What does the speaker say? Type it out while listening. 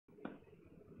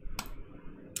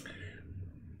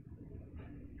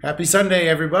Happy Sunday,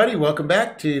 everybody. Welcome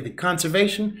back to the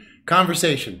Conservation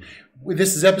Conversation.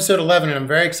 This is episode 11, and I'm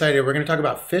very excited. We're going to talk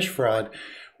about fish fraud,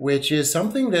 which is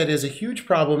something that is a huge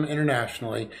problem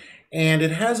internationally, and it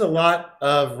has a lot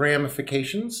of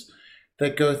ramifications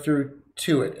that go through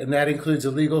to it, and that includes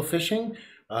illegal fishing,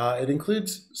 it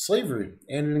includes slavery,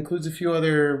 and it includes a few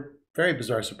other very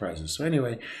bizarre surprises. So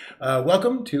anyway,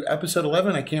 welcome to episode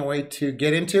 11. I can't wait to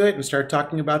get into it and start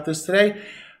talking about this today.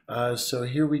 So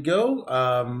here we go.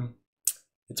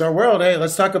 It's our world. Hey,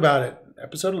 let's talk about it.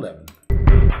 Episode 11.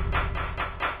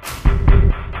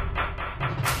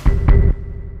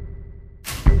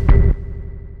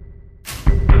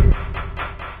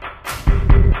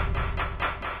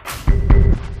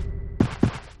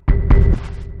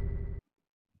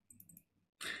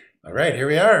 All right, here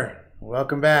we are.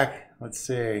 Welcome back. Let's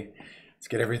see. Let's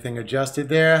get everything adjusted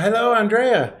there. Hello,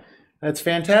 Andrea. That's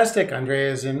fantastic.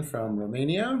 Andrea is in from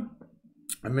Romania.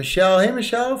 And Michelle. Hey,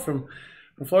 Michelle from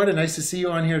Florida. Nice to see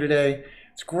you on here today.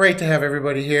 It's great to have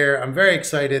everybody here. I'm very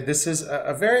excited. This is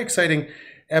a very exciting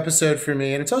episode for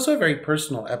me, and it's also a very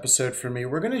personal episode for me.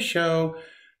 We're going to show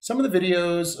some of the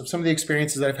videos of some of the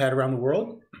experiences that I've had around the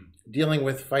world dealing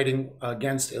with fighting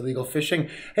against illegal fishing.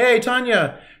 Hey,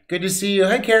 Tanya. Good to see you.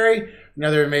 Hi, Carrie.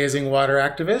 Another amazing water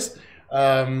activist.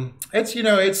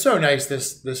 It's so nice,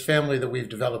 this family that we've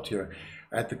developed here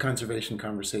at the Conservation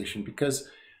Conversation, because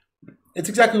it's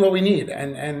exactly what we need.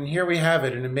 And here we have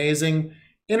it, an amazing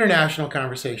international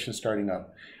conversation starting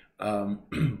up.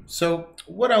 So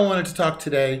what I wanted to talk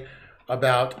today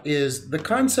about is the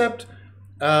concept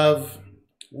of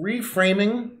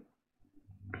reframing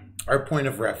our point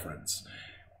of reference.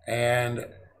 And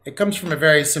it comes from a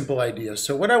very simple idea.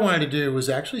 So what I wanted to do was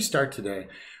actually start today,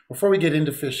 before we get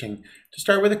into fishing, to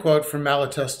start with a quote from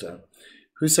Malatesta,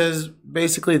 who says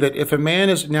basically that if a man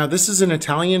is, now this is an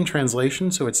Italian translation,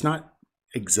 so it's not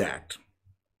exact,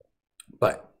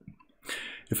 but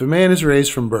if a man is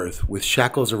raised from birth with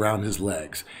shackles around his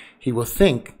legs, he will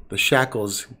think the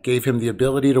shackles gave him the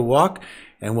ability to walk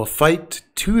and will fight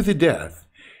to the death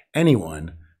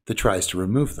anyone that tries to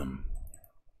remove them.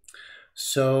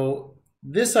 So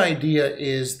this idea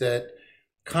is that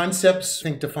concepts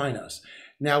define us.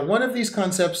 Now, one of these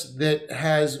concepts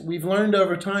that we've learned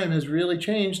over time has really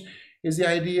changed is the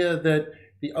idea that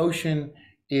the ocean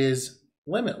is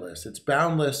limitless, it's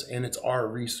boundless, and it's our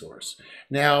resource.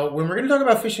 Now, when we're going to talk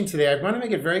about fishing today, I want to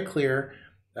make it very clear,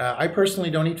 I personally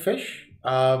don't eat fish.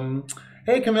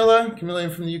 Hey, Camilla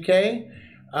from the UK.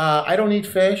 I don't eat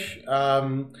fish.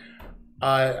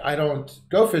 I don't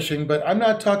go fishing, but I'm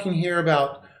not talking here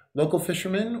about local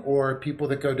fishermen or people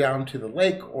that go down to the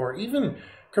lake, or even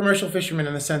commercial fishermen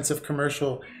in the sense of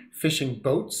commercial fishing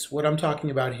boats. What I'm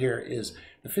talking about here is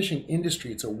the fishing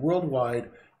industry. It's a worldwide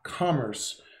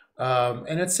commerce.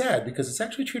 And it's sad because it's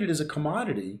actually treated as a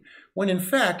commodity when in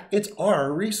fact it's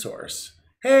our resource.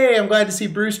 Hey, I'm glad to see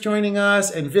Bruce joining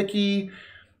us and Vicky.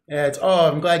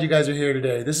 I'm glad you guys are here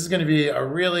today. This is going to be a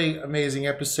really amazing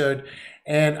episode.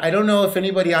 And I don't know if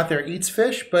anybody out there eats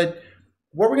fish, but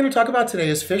what we're going to talk about today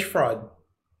is fish fraud.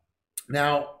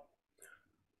 Now,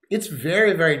 it's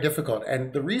very, very difficult.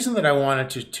 And the reason that I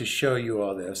wanted to show you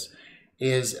all this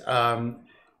is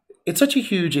it's such a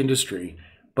huge industry,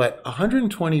 but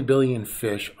 120 billion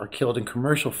fish are killed in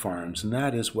commercial farms, and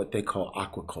that is what they call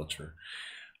aquaculture.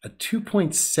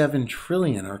 2.7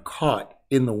 trillion are caught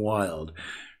in the wild.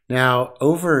 Now,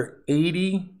 over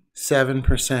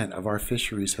 87% of our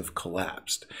fisheries have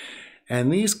collapsed.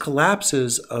 And these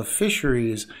collapses of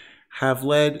fisheries have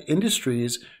led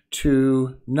industries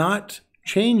to not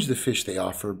change the fish they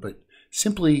offer, but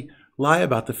simply lie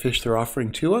about the fish they're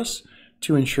offering to us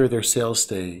to ensure their sales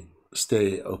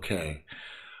stay okay.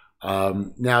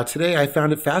 Now, today I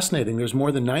found it fascinating. There's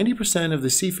more than 90% of the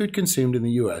seafood consumed in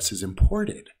the U.S. is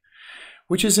imported,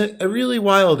 which is a really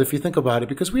wild if you think about it,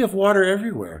 because we have water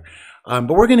everywhere. But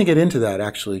we're going to get into that,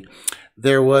 actually.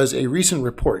 There was a recent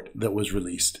report that was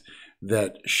released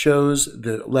that shows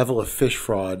the level of fish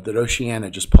fraud that Oceana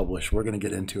just published. We're going to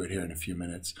get into it here in a few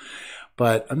minutes.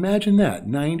 But imagine that.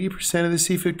 90% of the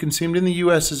seafood consumed in the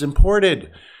U.S. is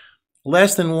imported.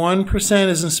 Less than 1%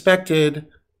 is inspected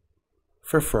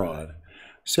for fraud.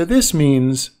 So this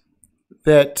means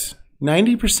that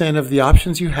 90% of the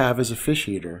options you have as a fish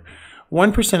eater,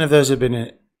 1% of those have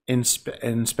been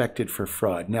inspected for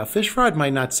fraud. Now, fish fraud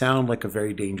might not sound like a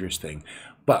very dangerous thing,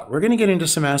 but we're going to get into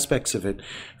some aspects of it,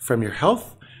 from your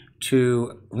health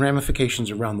to ramifications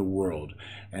around the world,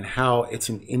 and how it's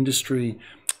an industry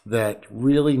that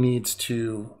really needs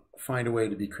to find a way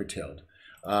to be curtailed.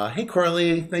 Hey,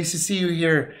 Corley, nice to see you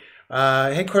here.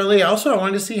 Hey, Corley, also I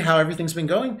wanted to see how everything's been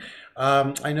going.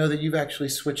 I know that you've actually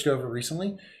switched over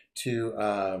recently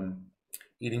to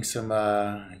eating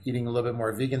a little bit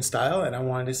more vegan style, and I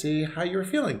wanted to see how you were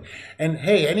feeling. And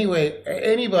hey, anyway,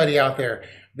 anybody out there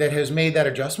that has made that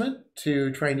adjustment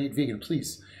to try and eat vegan,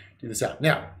 please do this out.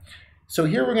 Now, so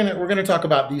here we're gonna talk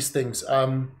about these things.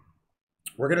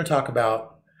 We're gonna talk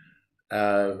about,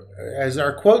 as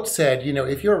our quote said, you know,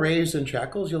 if you're raised in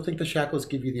shackles, you'll think the shackles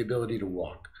give you the ability to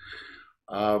walk.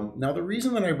 Now, the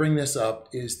reason that I bring this up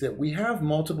is that we have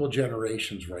multiple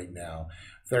generations right now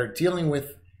that are dealing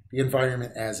with the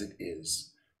environment as it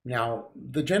is. Now,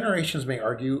 the generations may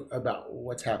argue about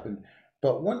what's happened,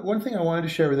 but one thing I wanted to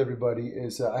share with everybody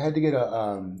is I had to get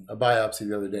a biopsy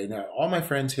the other day. Now, all my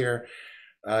friends here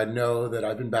know that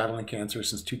I've been battling cancer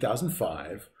since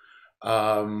 2005,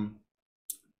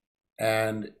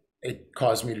 and it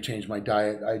caused me to change my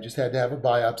diet. I just had to have a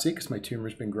biopsy because my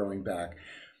tumor's been growing back.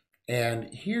 And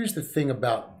here's the thing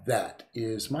about that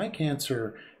is my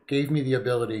cancer gave me the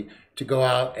ability to go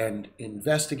out and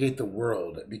investigate the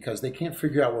world because they can't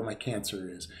figure out what my cancer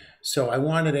is. So I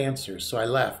wanted answers. So I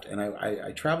left and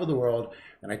I traveled the world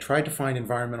and I tried to find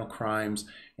environmental crimes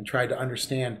and tried to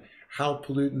understand how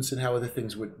pollutants and how other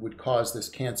things would cause this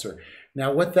cancer.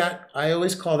 Now what that, I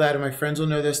always call that, and my friends will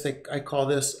know this, I call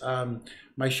this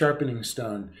my sharpening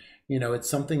stone. You know, it's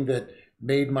something that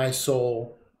made my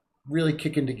soul really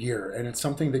kick into gear, and it's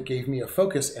something that gave me a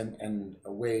focus and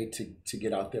a way to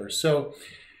get out there. So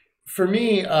for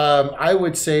me, I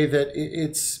would say that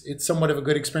it's somewhat of a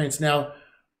good experience. Now,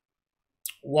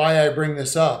 why I bring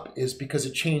this up is because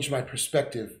it changed my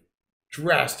perspective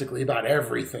drastically about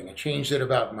everything. It changed it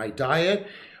about my diet,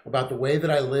 about the way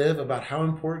that I live, about how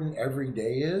important every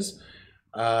day is.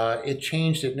 It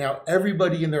changed it. Now,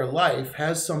 everybody in their life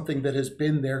has something that has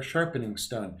been their sharpening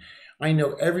stone. I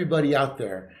know everybody out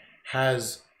there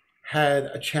has had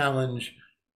a challenge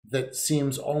that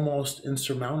seems almost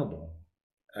insurmountable,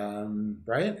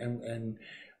 right?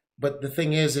 But the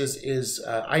thing is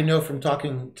I know from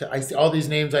talking to all these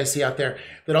names I see out there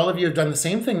that all of you have done the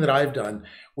same thing that I've done,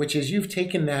 which is you've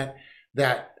taken that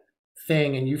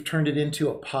thing and you've turned it into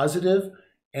a positive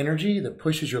energy that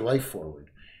pushes your life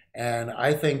forward. And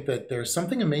I think that there's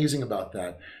something amazing about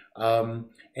that.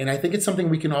 And I think it's something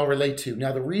we can all relate to.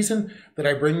 Now, the reason that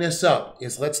I bring this up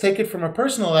is let's take it from a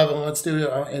personal level and let's do it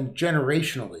and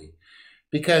generationally,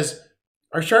 because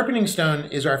our sharpening stone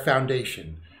is our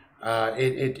foundation.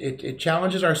 It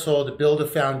challenges our soul to build a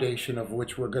foundation of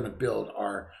which we're going to build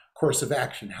our course of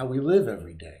action, how we live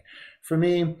every day. For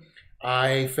me,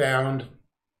 I found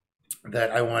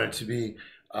that I wanted to be,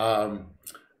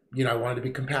 you know, I wanted to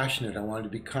be compassionate, I wanted to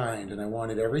be kind, and I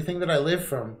wanted everything that I live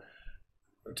from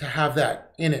to have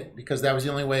that in it, because that was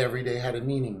the only way every day had a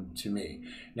meaning to me.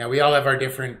 Now, we all have our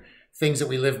different things that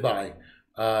we live by.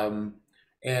 And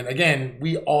again,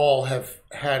 we all have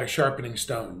had a sharpening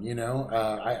stone, you know.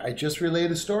 I just relayed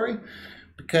a story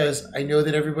because I know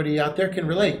that everybody out there can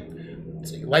relate.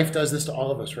 Life does this to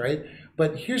all of us, right?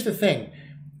 But here's the thing.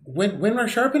 When our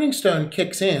sharpening stone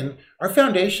kicks in, our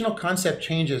foundational concept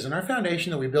changes and our foundation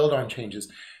that we build on changes.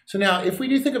 So now, if we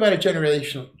do think about it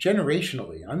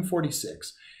generationally, I'm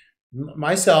 46.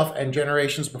 Myself and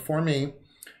generations before me,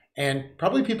 and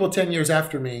probably people 10 years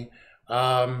after me,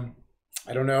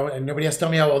 I don't know, and nobody has to tell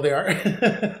me how old they are.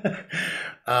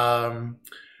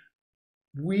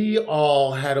 We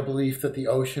all had a belief that the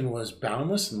ocean was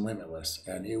boundless and limitless,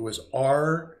 and it was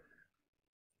our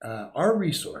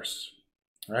resource.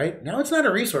 Right? Now it's not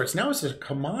a resource. Now it's a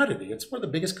commodity. It's one of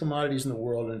the biggest commodities in the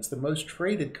world, and it's the most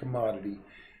traded commodity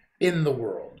in the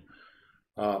world.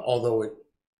 Although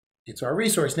it's our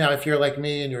resource. Now, if you're like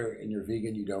me and you're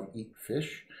vegan, you don't eat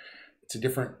fish. It's a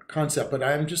different concept. But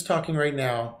I'm just talking right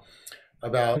now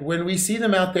about when we see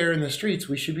them out there in the streets,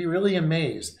 we should be really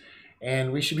amazed,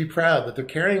 and we should be proud that they're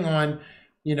carrying on.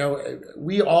 You know,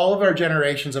 all of our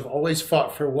generations have always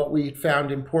fought for what we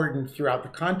found important throughout the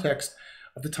context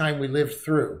of the time we lived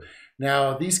through.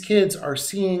 Now, these kids are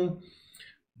seeing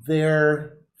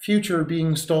their future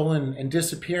being stolen and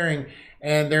disappearing,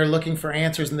 and they're looking for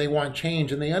answers and they want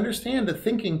change. And they understand that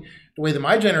thinking the way that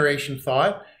my generation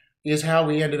thought is how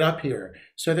we ended up here.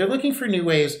 So they're looking for new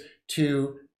ways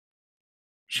to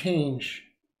change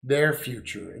their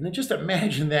future. And then just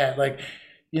imagine that, like,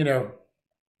 you know,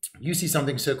 you see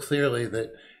something so clearly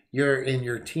that you're in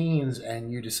your teens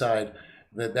and you decide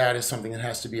that is something that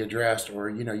has to be addressed, or,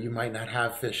 you know, you might not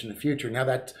have fish in the future. Now,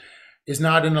 that is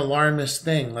not an alarmist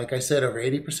thing. Like I said, over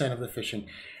 80% of the fishing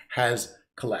has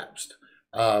collapsed.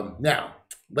 Now,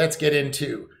 let's get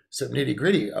into some nitty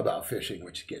gritty about fishing,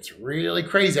 which gets really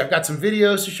crazy. I've got some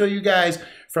videos to show you guys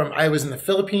from, I was in the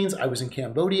Philippines, I was in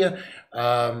Cambodia,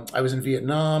 I was in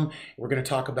Vietnam. We're going to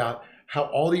talk about how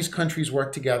all these countries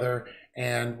work together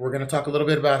And we're going to talk a little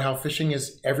bit about how fishing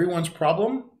is everyone's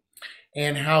problem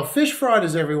and how fish fraud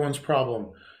is everyone's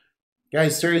problem.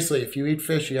 Guys, seriously, if you eat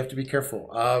fish, you have to be careful.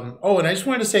 Oh, and I just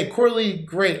wanted to say, Coralie,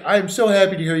 great. I'm so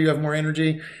happy to hear you have more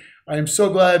energy. I am so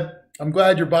glad. I'm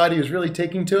glad your body is really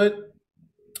taking to it.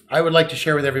 I would like to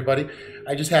share with everybody.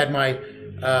 I just had my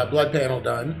blood panel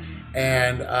done,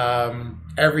 and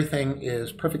everything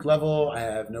is perfect level. I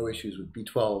have no issues with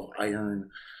B12, iron,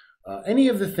 any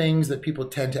of the things that people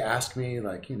tend to ask me,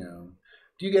 like, you know,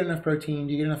 do you get enough protein?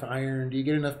 Do you get enough iron? Do you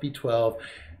get enough B12?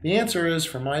 The answer is,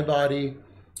 for my body,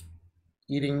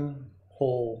 eating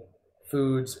whole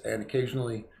foods and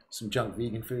occasionally some junk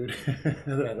vegan food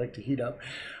that I like to heat up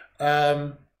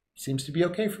seems to be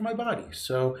okay for my body.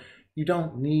 So you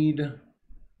don't need,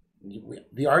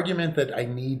 the argument that I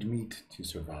need meat to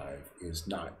survive is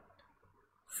not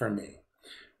for me,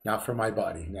 not for my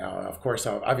body. Now, of course,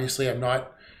 obviously I'm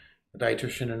not a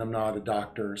dietitian and I'm not a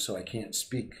doctor, so I can't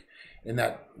speak in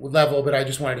that level, but I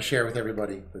just wanted to share with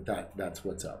everybody that's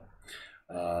what's up.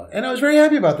 And I was very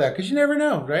happy about that, because you never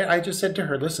know, right? I just said to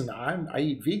her, listen, I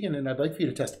eat vegan and I'd like for you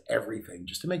to test everything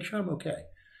just to make sure I'm okay.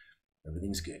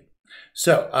 Everything's good.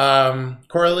 So,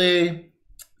 Coralie,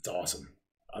 it's awesome.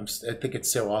 I think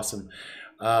it's so awesome.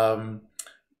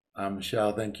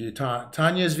 Michelle, thank you.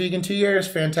 Tanya is vegan 2 years.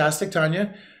 Fantastic,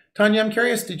 Tanya. Tanya, I'm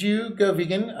curious, did you go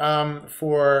vegan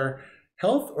for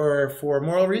health or for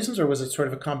moral reasons, or was it sort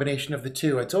of a combination of the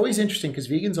two? It's always interesting because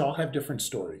vegans all have different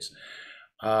stories.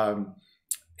 Yeah,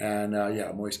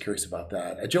 I'm always curious about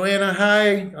that. Joanna,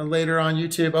 hi, later on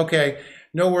YouTube. Okay,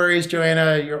 no worries,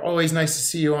 Joanna. You're always nice to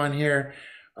see you on here.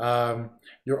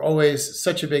 You're always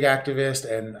such a big activist,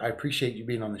 and I appreciate you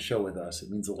being on the show with us. It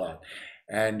means a lot.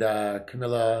 And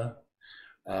Camilla,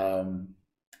 oh,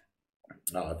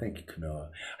 thank you, Camilla.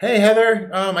 Hey, Heather.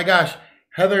 Oh my gosh,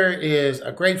 Heather is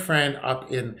a great friend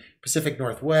up in Pacific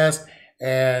Northwest,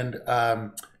 and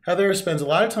Heather spends a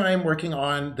lot of time working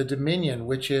on the Dominion,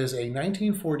 which is a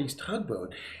 1940s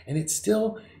tugboat, and it's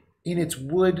still in its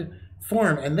wood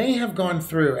form. And they have gone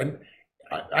through, and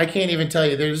I can't even tell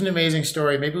you, there's an amazing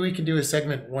story. Maybe we can do a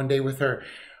segment one day with her.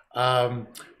 But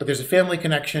there's a family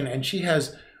connection, and she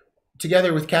has,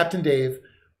 together with Captain Dave,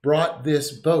 brought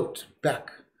this boat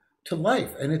back to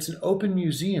life, and it's an open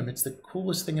museum. It's the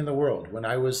coolest thing in the world. When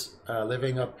I was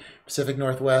living up Pacific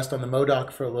Northwest on the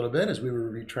Modoc for a little bit, as we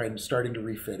were starting to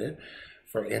refit it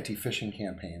for anti-fishing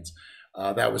campaigns,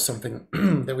 that was something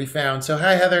that we found. So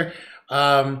hi, Heather.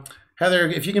 Heather,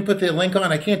 if you can put the link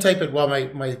on, I can't type it while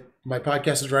my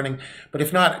podcast is running, but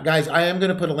if not, guys, I am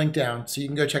going to put a link down so you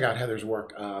can go check out Heather's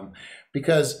work,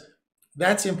 because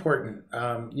that's important.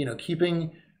 You know,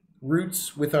 keeping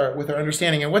roots with our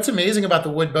understanding. And what's amazing about the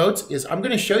wood boats is I'm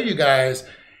going to show you guys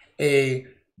a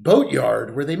boat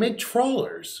yard where they make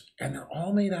trawlers, and they're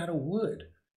all made out of wood.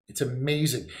 It's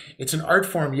amazing. It's an art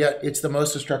form, yet it's the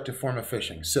most destructive form of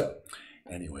fishing. So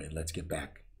anyway, let's get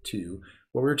back to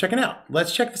what we were checking out.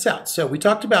 Let's check this out. So we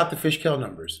talked about the fish kill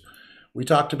numbers. We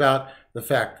talked about the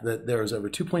fact that there was over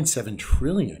 2.7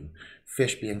 trillion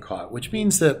fish being caught, which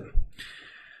means that,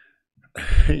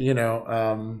 you know,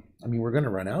 I mean, we're going to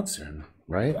run out soon,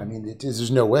 right? I mean, there's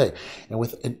no way. And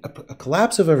with a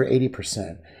collapse of over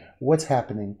 80%, what's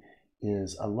happening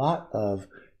is a lot of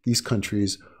these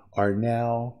countries are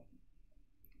now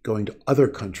going to other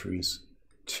countries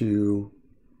to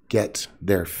get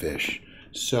their fish.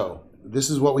 So this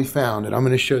is what we found, and I'm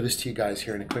going to show this to you guys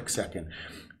here in a quick second.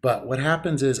 But what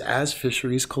happens is, as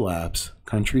fisheries collapse,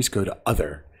 countries go to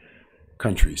other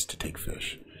countries to take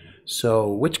fish.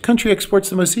 So which country exports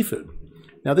the most seafood?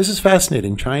 Now, this is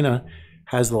fascinating. China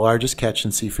has the largest catch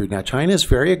in seafood. Now, China is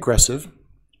very aggressive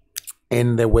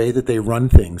in the way that they run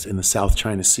things in the South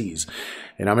China Seas.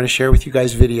 And I'm going to share with you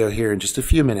guys video here in just a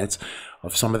few minutes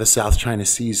of some of the South China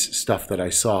Seas stuff that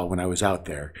I saw when I was out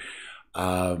there.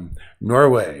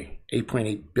 Norway,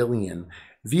 8.8 billion.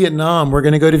 Vietnam, we're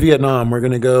going to go to Vietnam. We're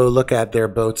going to go look at their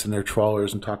boats and their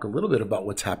trawlers and talk a little bit about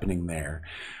what's happening there.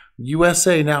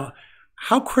 USA, now,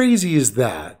 how crazy is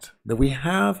that we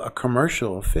have a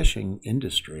commercial fishing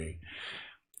industry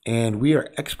and we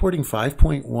are exporting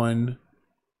 $5.1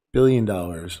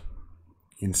 billion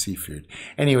in seafood?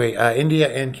 Anyway, India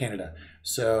and Canada.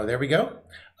 So there we go.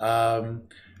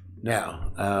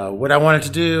 Now, what I wanted to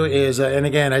do is, and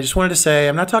again, I just wanted to say,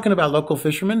 I'm not talking about local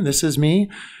fishermen. This is me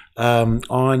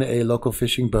on a local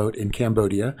fishing boat in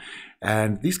Cambodia.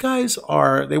 And these guys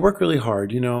they work really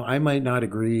hard. You know, I might not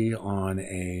agree on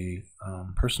a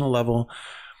personal level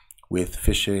with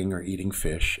fishing or eating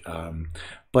fish.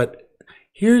 But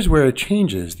here's where it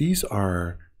changes. These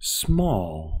are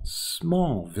small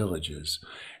villages.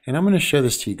 And I'm going to show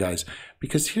this to you guys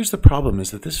because here's the problem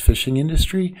is that this fishing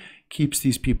industry keeps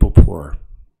these people poor.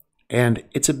 And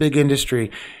it's a big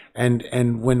industry.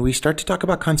 And when we start to talk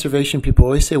about conservation, people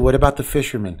always say, what about the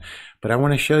fishermen? But I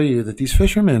want to show you that these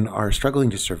fishermen are struggling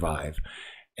to survive.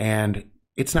 And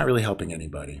it's not really helping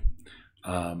anybody.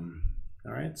 All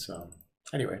right, so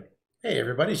anyway. Hey,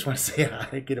 everybody, just want to say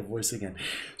hi, get a voice again.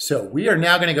 So we are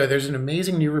now going to go, there's an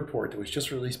amazing new report that was just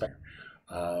released by,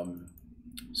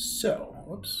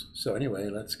 so anyway,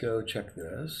 let's go check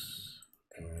this.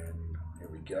 And here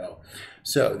we go.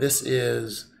 So this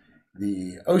is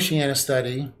the Oceania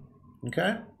study,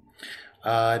 okay?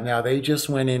 Now they just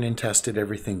went in and tested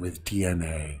everything with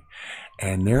DNA.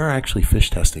 And there are actually fish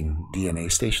testing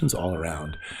DNA stations all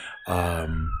around.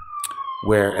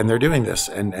 And they're doing this,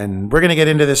 and we're going to get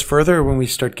into this further when we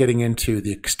start getting into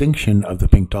the extinction of the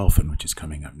pink dolphin, which is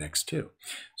coming up next too.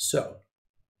 So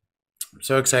I'm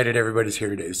so excited everybody's here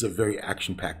today. This is a very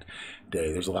action-packed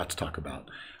day. There's a lot to talk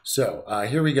about. So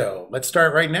here we go. Let's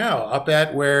start right now up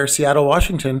at where Seattle,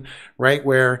 Washington, right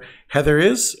where Heather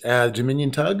is, Dominion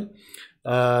Tug.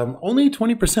 Only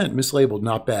 20% mislabeled,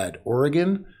 not bad.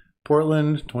 Oregon,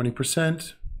 Portland,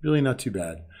 20%, really not too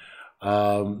bad.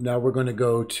 Now we're going to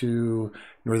go to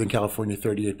Northern California,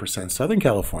 38%. Southern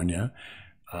California,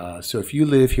 so if you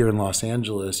live here in Los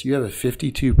Angeles, you have a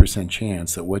 52%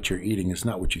 chance that what you're eating is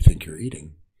not what you think you're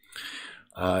eating.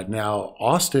 Now,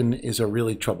 Austin is a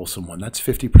really troublesome one. That's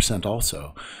 50%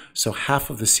 also. So half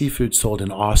of the seafood sold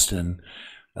in Austin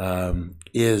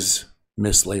is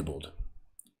mislabeled.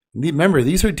 Remember,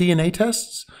 these are DNA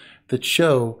tests that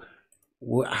show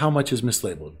how much is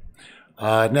mislabeled.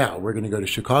 Now we're going to go to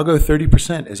Chicago.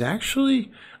 30% is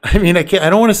actually, I mean, I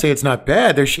don't want to say it's not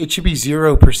bad. It should be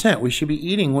 0%. We should be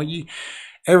eating what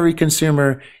every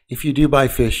consumer, if you do buy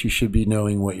fish, you should be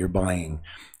knowing what you're buying.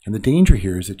 And the danger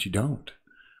here is that you don't.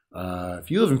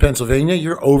 If you live in Pennsylvania,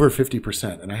 you're over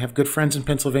 50%. And I have good friends in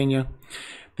Pennsylvania.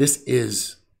 This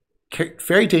is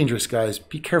very dangerous, guys.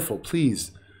 Be careful,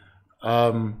 please.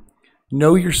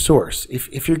 Know your source.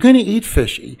 If you're going to eat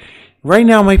fish, right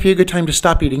now might be a good time to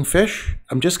stop eating fish.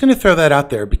 I'm just going to throw that out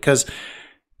there because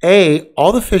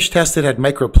all the fish tested had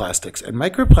microplastics. And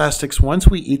microplastics, once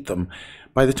we eat them,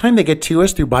 by the time they get to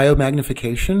us through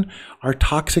biomagnification, are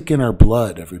toxic in our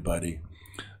blood, everybody.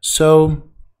 So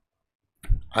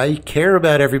I care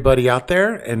about everybody out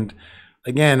there. And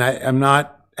again, I'm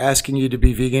not asking you to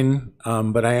be vegan,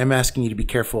 but I am asking you to be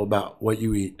careful about what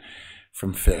you eat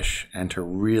from fish and to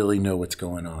really know what's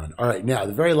going on. All right, now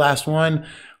the very last one,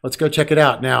 let's go check it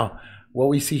out. Now, what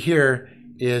we see here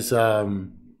is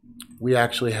we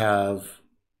actually have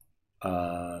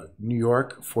New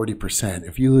York, 40%.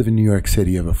 If you live in New York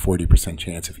City, you have a 40%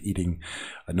 chance of eating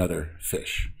another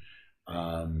fish.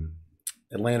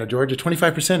 Atlanta, Georgia,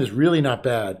 25% is really not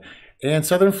bad. And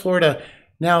Southern Florida.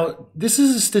 Now, this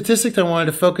is a statistic I wanted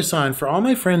to focus on for all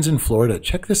my friends in Florida.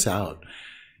 Check this out.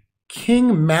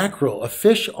 King mackerel, a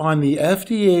fish on the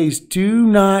FDA's do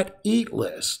not eat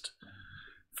list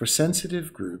for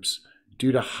sensitive groups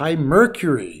due to high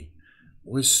mercury,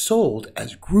 was sold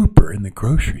as grouper in the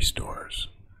grocery stores.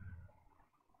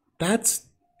 That's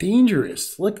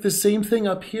dangerous. Look, the same thing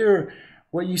up here,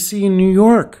 what you see in New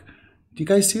York. Do you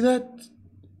guys see that?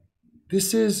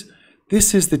 This is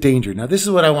the danger. Now, this is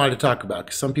what I wanted to talk about,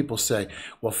 because some people say,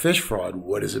 well, fish fraud,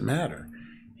 what does it matter?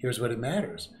 Here's what it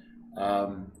matters.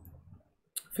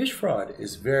 Fish fraud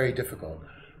is very difficult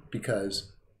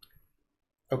because,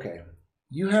 okay,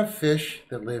 you have fish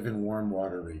that live in warm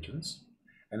water regions,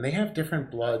 and they have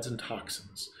different bloods and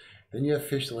toxins. Then you have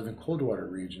fish that live in cold water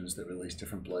regions that release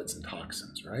different bloods and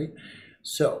toxins, right?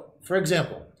 So, for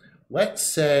example, let's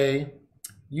say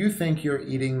you think you're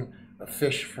eating a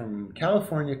fish from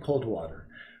California cold water,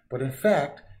 but in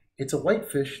fact, it's a white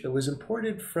fish that was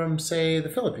imported from, say, the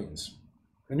Philippines.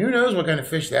 And who knows what kind of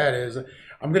fish that is.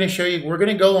 I'm going to show you, we're going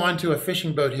to go on to a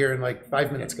fishing boat here in like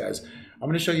 5 minutes, guys. I'm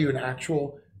going to show you an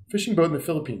actual fishing boat in the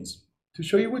Philippines to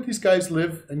show you what these guys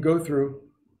live and go through,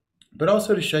 but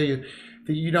also to show you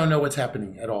that you don't know what's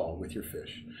happening at all with your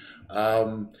fish.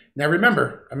 Now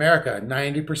remember, America,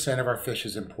 90% of our fish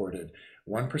is imported.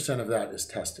 1% of that is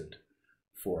tested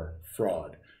for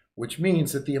fraud, which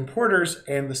means that the importers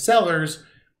and the sellers,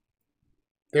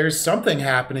 there's something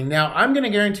happening. Now, I'm going to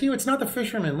guarantee you it's not the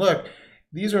fishermen. Look,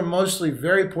 these are mostly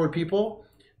very poor people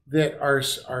that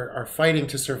are fighting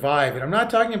to survive. And I'm not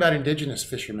talking about indigenous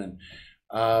fishermen.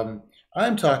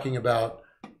 I'm talking about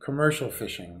commercial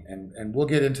fishing, and we'll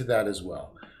get into that as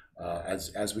well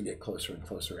as we get closer and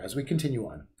closer, as we continue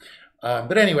on.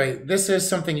 But anyway, this is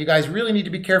something you guys really need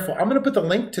to be careful. I'm going to put the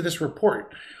link to this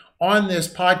report on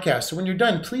this podcast. So when you're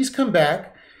done, please come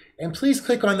back And please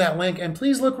click on that link and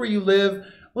please look where you live.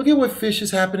 Look at what fish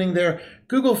is happening there.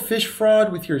 Google fish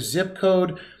fraud with your zip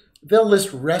code. They'll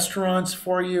list restaurants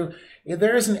for you.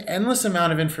 There is an endless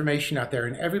amount of information out there,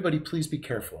 and everybody please be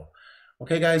careful.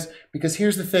 Okay, guys, because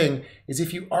here's the thing, is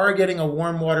if you are getting a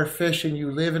warm water fish and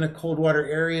you live in a cold water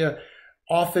area,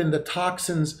 often the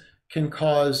toxins can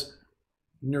cause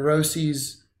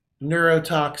neuroses,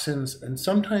 neurotoxins, and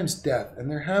sometimes death. And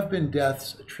there have been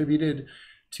deaths attributed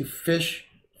to fish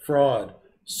fraud.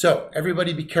 So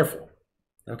everybody be careful,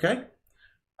 okay?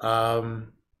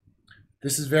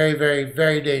 This is very, very,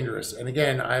 very dangerous. And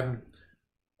again,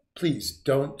 please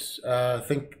don't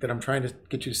think that I'm trying to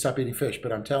get you to stop eating fish,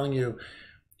 but I'm telling you,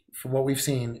 from what we've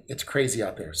seen, it's crazy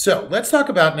out there. So let's talk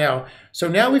about now. So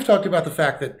now we've talked about the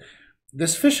fact that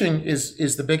this fishing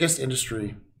is the biggest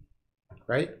industry,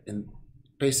 right, in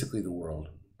basically the world.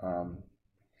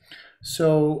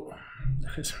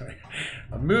 Sorry,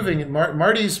 I'm moving, and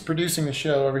Marty's producing the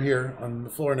show over here on the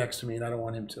floor next to me, and I don't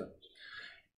want him to.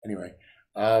 Anyway,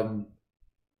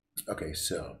 okay,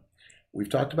 so we've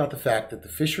talked about the fact that the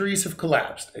fisheries have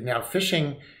collapsed, and now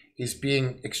fishing is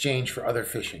being exchanged for other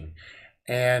fishing.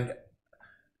 And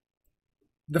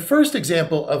the first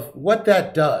example of what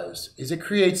that does is it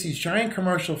creates these giant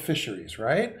commercial fisheries,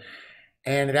 right?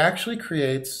 And it actually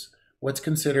creates what's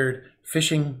considered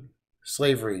fishing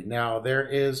slavery. Now, there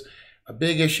is a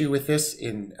big issue with this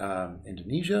in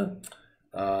Indonesia,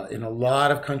 in a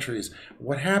lot of countries.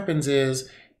 What happens is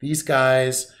these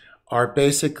guys are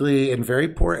basically in very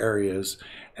poor areas,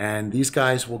 and these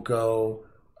guys will go,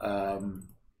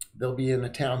 they'll be in the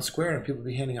town square and people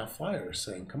will be handing out flyers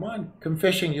saying, come on, come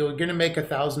fishing, you're going to make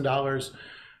 $1,000.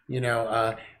 You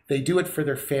know, they do it for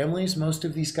their families. Most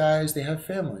of these guys, they have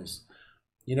families.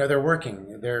 You know, they're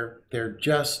working. They're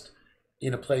just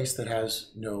in a place that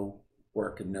has no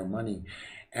work and no money.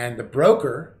 And the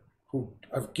broker who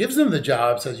gives them the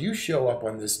job says, you show up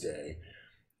on this day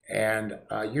and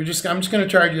I'm just going to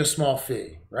charge you a small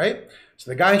fee, right? So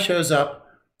the guy shows up,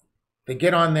 they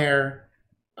get on there.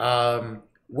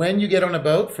 When you get on a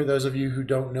boat, for those of you who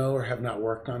don't know or have not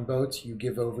worked on boats, you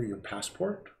give over your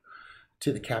passport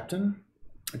to the captain,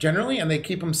 generally, and they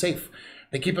keep them safe.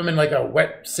 They keep them in like a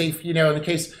wet, safe, you know, in the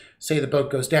case, say the boat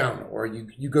goes down or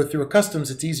you go through a customs,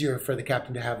 it's easier for the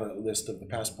captain to have a list of the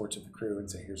passports of the crew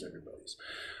and say, here's everybody's.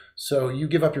 So you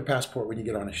give up your passport when you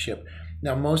get on a ship.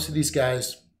 Now, most of these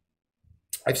guys,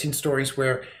 I've seen stories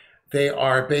where they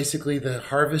are basically, the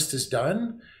harvest is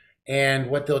done, and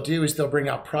what they'll do is they'll bring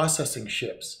out processing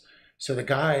ships. So the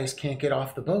guys can't get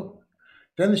off the boat.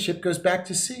 Then the ship goes back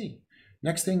to sea.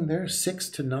 Next thing, they're 6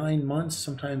 to 9 months,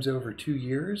 sometimes over 2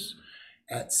 years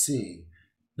at sea,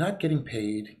 not getting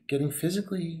paid, getting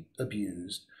physically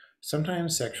abused,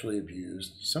 sometimes sexually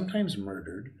abused, sometimes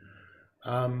murdered.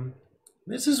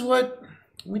 This is what,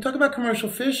 when we talk about commercial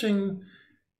fishing,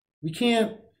 we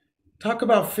can't talk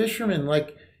about fishermen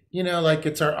like, you know, like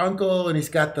it's our uncle and he's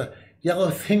got the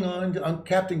yellow thing on,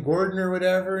 Captain Gordon or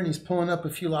whatever, and he's pulling up a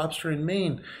few lobster in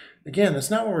Maine. Again, that's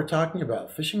not what we're talking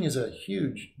about. Fishing is a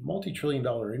huge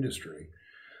multi-trillion-dollar industry,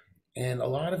 and a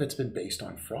lot of it's been based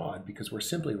on fraud because we're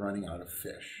simply running out of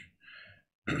fish.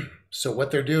 So what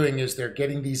they're doing is they're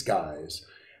getting these guys,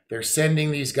 they're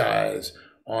sending these guys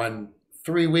on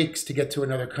 3 weeks to get to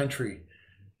another country,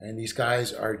 and these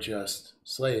guys are just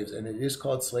slaves, and it is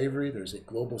called slavery. There's a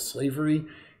global slavery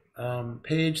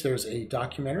page. There's a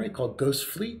documentary called Ghost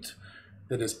Fleet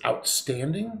that is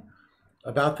outstanding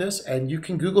about this, and you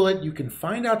can Google it, you can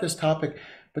find out this topic.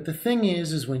 But the thing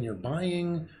is when you're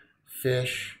buying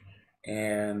fish,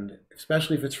 and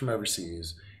especially if it's from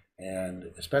overseas,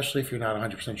 and especially if you're not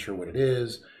 100% sure what it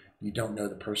is, you don't know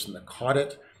the person that caught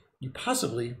it, you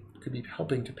possibly could be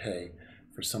helping to pay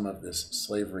for some of this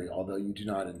slavery, although you do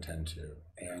not intend to.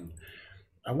 And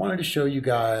I wanted to show you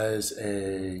guys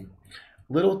a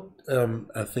little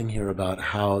a thing here about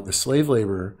how the slave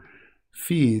labor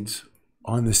feeds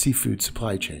on the seafood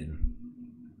supply chain.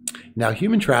 Now,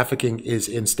 human trafficking is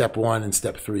in step 1 and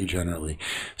step 3 generally.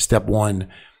 Step 1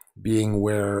 being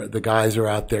where the guys are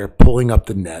out there pulling up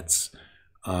the nets,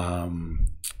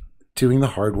 doing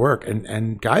the hard work,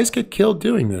 and guys get killed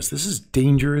doing this. This is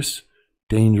dangerous,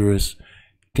 dangerous,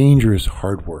 dangerous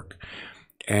hard work.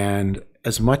 And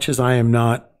as much as I am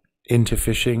not into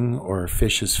fishing or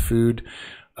fish as food,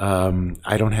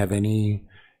 I don't have any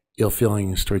ill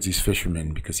feelings towards these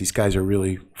fishermen because these guys are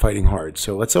really fighting hard.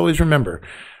 So let's always remember,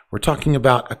 we're talking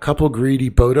about a couple greedy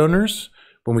boat owners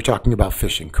when we're talking about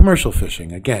fishing, commercial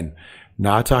fishing. Again,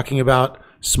 not talking about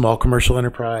small commercial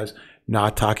enterprise,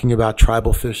 not talking about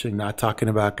tribal fishing, not talking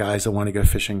about guys that want to go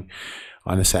fishing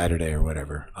on a Saturday or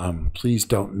whatever. Please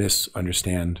don't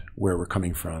misunderstand where we're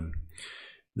coming from.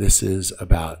 This is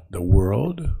about the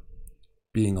world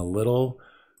being a little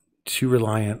too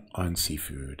reliant on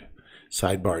seafood.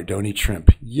 Sidebar, don't eat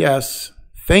shrimp. Yes.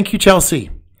 Thank you, Chelsea.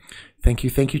 Thank you,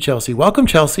 Chelsea. Welcome,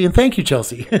 Chelsea, and thank you,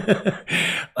 Chelsea. It's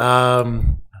a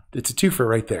twofer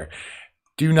right there.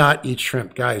 Do not eat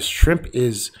shrimp. Guys, shrimp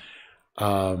is,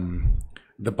 the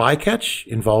bycatch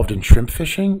involved in shrimp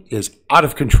fishing is out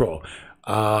of control.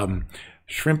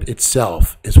 Shrimp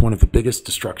itself is one of the biggest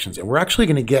destructions. And we're actually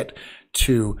going to get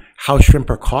to how shrimp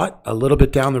are caught a little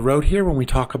bit down the road here when we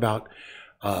talk about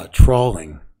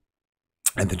trawling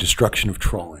and the destruction of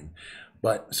trawling.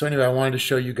 But so anyway, I wanted to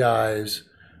show you guys.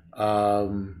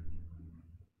 Oh,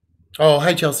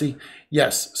 hi, Chelsea.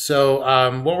 Yes. So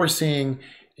what we're seeing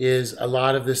is a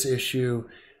lot of this issue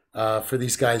for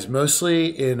these guys, mostly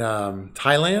in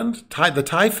Thailand. The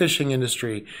Thai fishing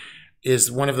industry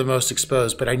is one of the most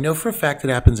exposed, but I know for a fact it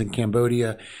happens in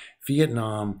Cambodia,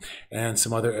 Vietnam, and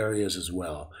some other areas as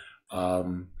well.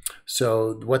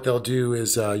 So what they'll do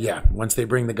is, once they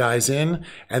bring the guys in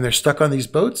and they're stuck on these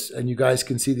boats, and you guys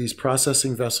can see these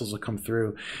processing vessels will come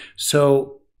through.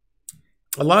 So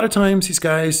a lot of times these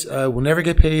guys will never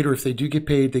get paid, or if they do get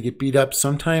paid, they get beat up.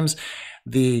 Sometimes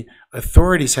the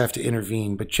authorities have to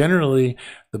intervene, but generally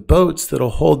the boats that'll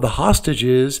hold the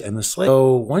hostages and the slaves.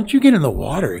 So once you get in the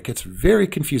water, it gets very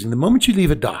confusing. The moment you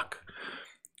leave a dock,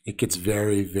 it gets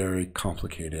very, very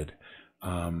complicated.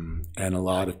 And a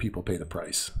lot of people pay the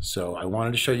price. So I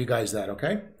wanted to show you guys that,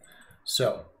 okay?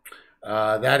 So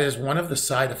that is one of the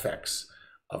side effects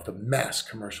of the mass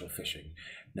commercial fishing.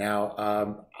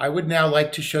 Now, I would now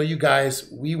like to show you guys,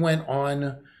 we went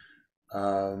on,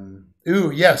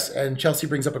 yes, and Chelsea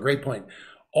brings up a great point.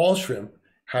 All shrimp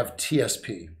have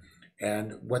TSP.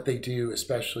 And what they do,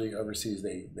 especially overseas,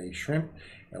 they shrimp,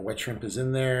 and what shrimp is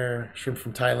in there? Shrimp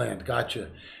from Thailand, gotcha.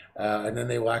 And then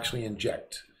they will actually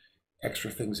inject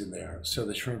extra things in there, so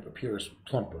the shrimp appears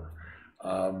plumper.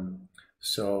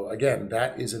 So again,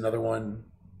 that is another one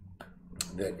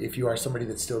that if you are somebody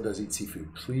that still does eat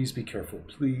seafood, please be careful.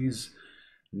 Please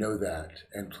know that,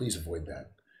 and please avoid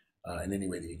that in any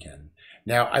way that you can.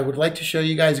 Now, I would like to show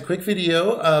you guys a quick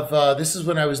video of, this is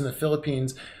when I was in the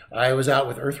Philippines. I was out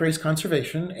with Earthrace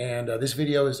Conservation, and this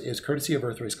video is courtesy of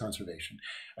Earthrace Conservation.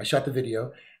 I shot the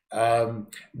video.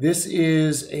 This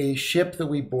is a ship that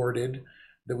we boarded,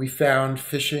 that we found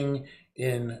fishing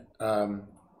in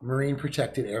marine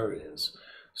protected areas.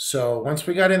 So once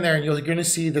we got in there, and you're going to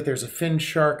see that there's a fin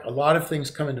shark, a lot of things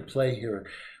come into play here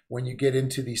when you get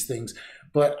into these things.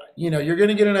 But you know, you're going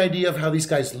to get an idea of how these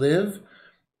guys live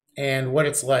and what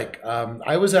it's like.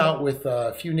 I was out with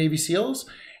a few Navy SEALs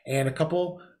and a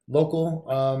couple local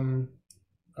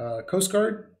Coast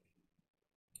Guard,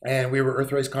 and we were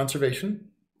Earthrace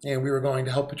Conservation, and we were going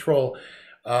to help patrol.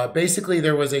 Basically,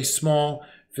 there was a small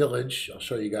village, I'll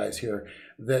show you guys here,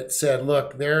 that said,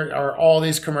 look, there are all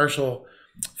these commercial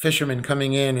fishermen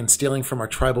coming in and stealing from our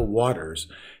tribal waters.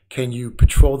 Can you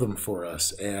patrol them for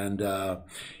us? And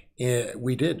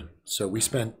we did. So we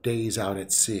spent days out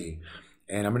at sea.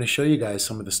 And I'm going to show you guys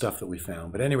some of the stuff that we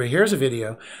found. But anyway, here's a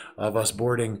video of us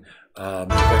boarding the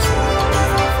vessel.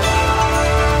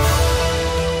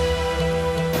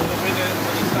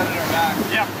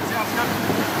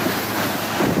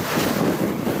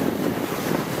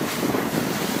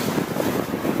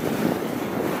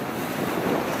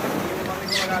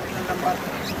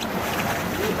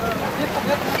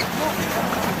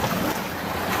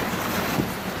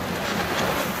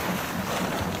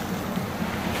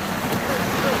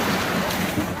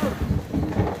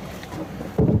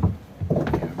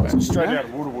 Straight out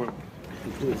of waterwork.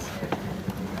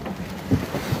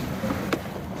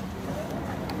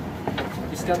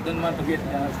 Iskat doon man pagit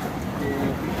na.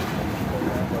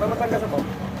 Mamatangga sa bawah.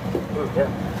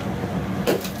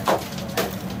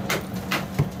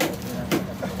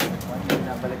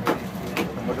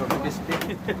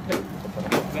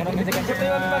 Meron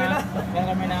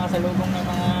kami nakasalubong ng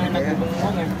mga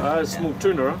nagbubungong. Small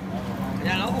tuna, huh?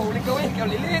 Yan ako, huli ka ikaw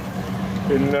lilit.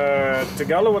 In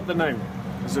Tagalog, what the name?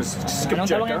 Is this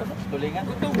skipjack, huh? Tulingan.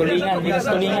 Tulingan, bigas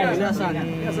tulingan.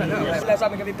 Sila sa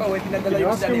amin kami pa, pinadala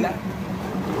yung isda nila.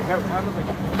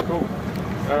 Cool.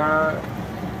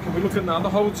 Can we look in the other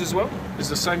holds as well? Is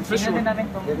the same fish or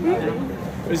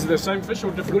is it the same fish or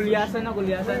different? Gulyasan na,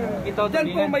 gulyasan. Ito,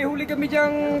 Diyan po, may huli kami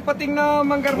diyang pating na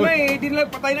manggarma eh. Di nila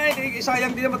patay na eh.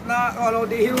 Sayang din naman na,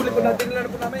 hihuli po natin nila na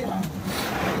po namin.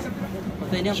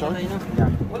 Patay na, patay na.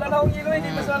 Wala na akong ilo eh, hindi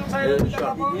mas lalong sayang.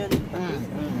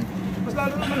 Mas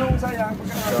lalo naman akong sayang.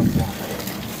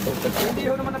 Hindi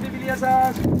ho naman nabibiliya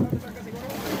sa siguro.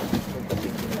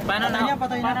 Paano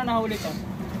nahuli ko?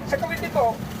 Sa Cavite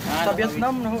po.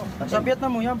 Sa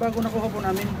Vietnam mo yan, bago nakuha po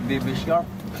namin. Baby shark.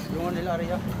 Yung nila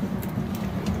area.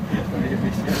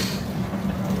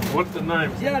 What's the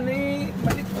name? Yan,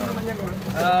 palit ko naman yan.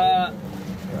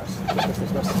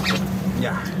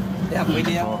 Yeah,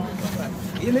 pwede yan.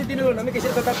 Yun yung tinulong namin kasi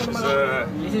tatapon naman.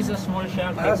 This is a small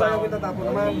shark. Sayang yung tatapon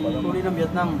naman. Huli ng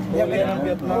Vietnam. Yeah, huli ng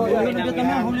Vietnam.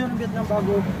 Huli ng Vietnam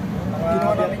bago.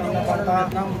 Ginawa namin yung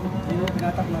Vietnam.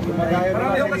 Pinatak namin.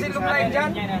 Marami yung kasi lumayan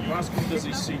dyan. Ask him, does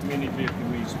he see many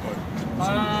Vietnamese boats?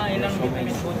 Ilang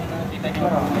Vietnamese boat na nakita niyo?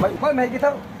 May kita.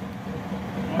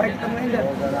 May kita mo yun dyan.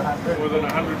 More than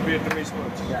 100 Vietnamese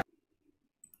boats.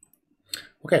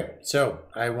 Okay, so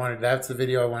that's the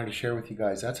video I wanted to share with you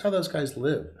guys. That's how those guys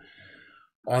live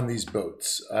on these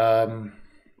boats. And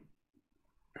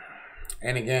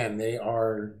again, they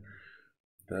are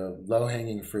the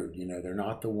low-hanging fruit. You know, they're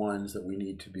not the ones that we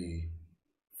need to be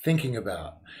thinking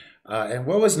about. And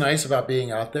what was nice about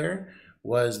being out there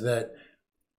was that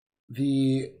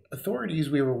the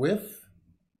authorities we were with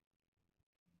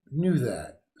knew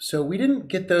that. So we didn't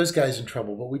get those guys in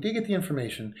trouble, but we did get the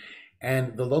information,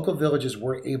 and the local villages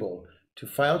were able to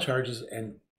file charges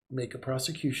and make a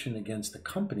prosecution against the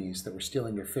companies that were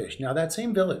stealing their fish. Now, that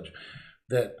same village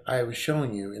that I was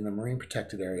showing you in the marine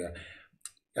protected area,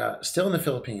 still in the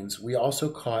Philippines, we also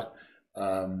caught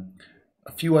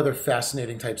a few other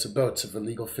fascinating types of boats of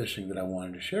illegal fishing that I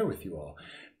wanted to share with you all.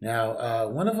 Now,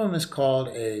 one of them is called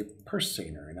a purse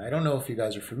seiner, and I don't know if you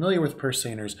guys are familiar with purse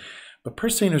seiners, but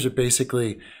purse seiners are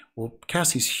basically, will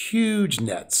cast these huge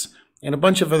nets, and a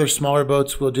bunch of other smaller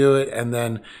boats will do it, and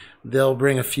then they'll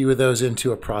bring a few of those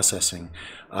into a processing.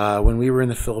 When we were in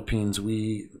the Philippines,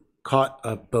 we caught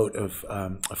a boat of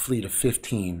a fleet of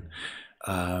 15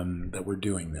 that were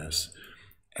doing this.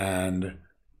 And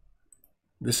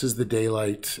this is the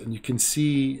daylight, and you can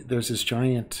see there's this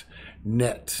giant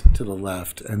net to the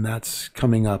left, and that's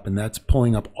coming up, and that's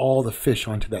pulling up all the fish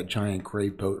onto that giant gray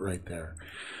boat right there.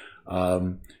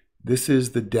 This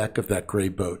is the deck of that gray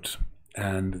boat.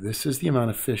 And this is the amount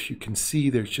of fish you can see.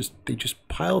 They just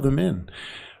pile them in.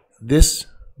 This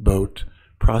boat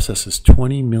processes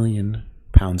 20 million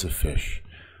pounds of fish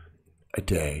a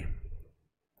day.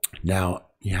 Now,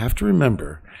 you have to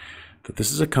remember that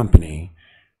this is a company,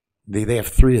 they have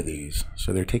 3 of these,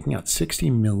 so they're taking out 60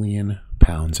 million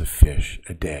pounds of fish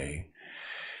a day.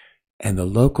 And the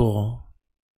local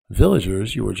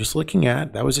villagers you were just looking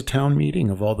at, that was a town meeting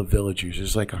of all the villagers.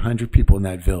 There's like 100 people in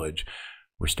that village.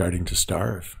 We're starting to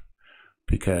starve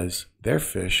because their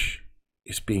fish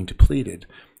is being depleted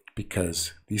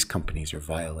because these companies are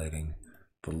violating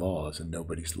the laws and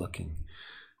nobody's looking.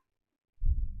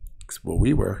 Well,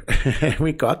 we were.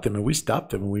 We caught them and we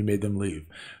stopped them and we made them leave.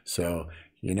 So,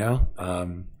 you know,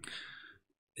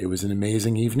 it was an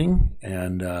amazing evening,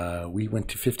 and we went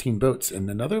to 15 boats.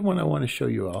 And another one I want to show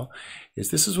you all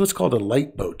is this is what's called a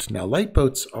light boat. Now, light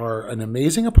boats are an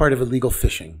amazing part of illegal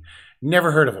fishing.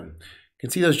 Never heard of them. You can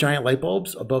see those giant light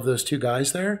bulbs above those 2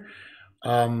 guys there.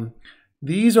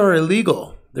 These are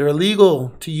illegal. They're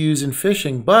illegal to use in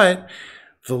fishing, but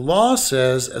the law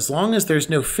says as long as there's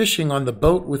no fishing on the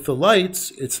boat with the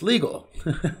lights, it's legal,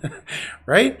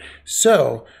 right?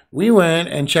 So we went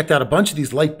and checked out a bunch of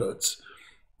these light boats,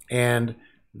 and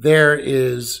there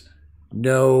is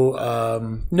no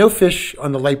fish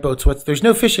on the light boats. There's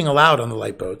no fishing allowed on the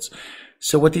light boats.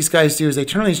 So what these guys do is they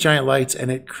turn on these giant lights,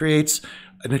 and it creates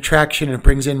an attraction, and it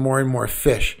brings in more and more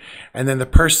fish. And then the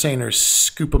purse seiners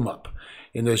scoop them up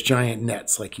in those giant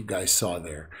nets like you guys saw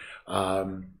there.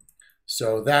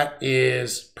 So that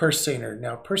is purse seiner.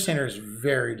 Now, purse seiner is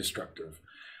very destructive.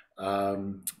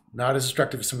 Not as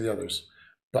destructive as some of the others.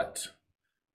 But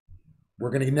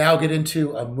we're going to now get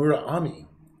into a muraami,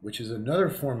 which is another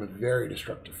form of very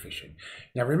destructive fishing.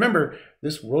 Now, remember,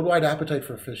 this worldwide appetite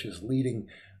for fish is leading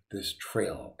this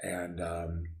trail. And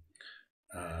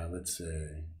let's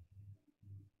say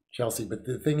Chelsea, but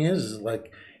the thing is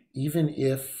like, even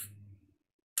if,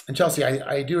 and Chelsea,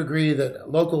 I do agree that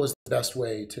local is the best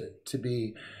way to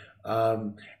be.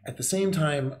 At the same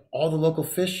time, all the local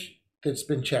fish that's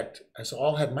been checked has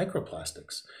all had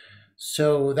microplastics.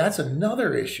 So that's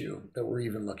another issue that we're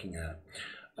even looking at.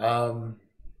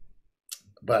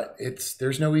 But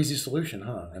there's no easy solution,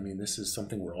 huh? I mean, this is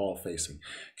something we're all facing.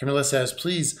 Camilla says,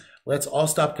 please, let's all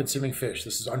stop consuming fish.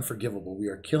 This is unforgivable. We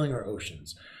are killing our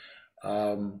oceans.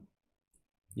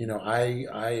 You know,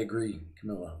 I agree,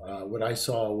 Camilla. What I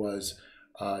saw was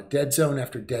dead zone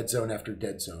after dead zone after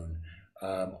dead zone,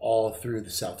 all through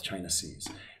the South China Seas.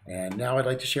 And now I'd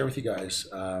like to share with you guys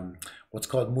what's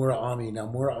called muraami. Now,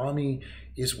 muraami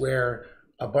is where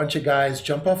a bunch of guys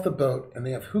jump off the boat and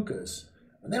they have hookahs.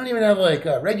 And they don't even have like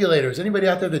regulators. Anybody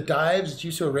out there that dives that's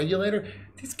used to a regulator?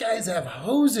 These guys have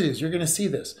hoses. You're going to see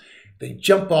this. They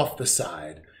jump off the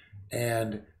side.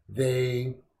 and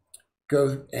they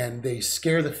go and they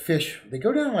scare the fish. They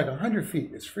go down like 100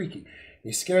 feet. It's freaky.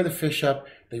 They scare the fish up.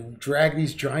 They drag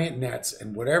these giant nets,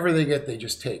 and whatever they get, they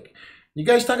just take. You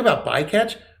guys talk about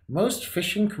bycatch. Most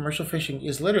fishing, commercial fishing,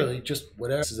 is literally just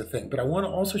whatever is a thing. But I want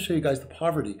to also show you guys the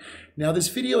poverty. Now, this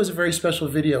video is a very special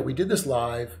video. We did this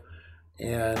live,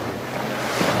 and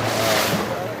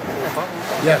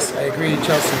yes, I agree,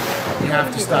 Chelsea. We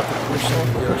have to stop the pollution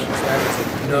in the oceans. That is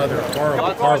another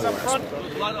horrible, horrible aspect.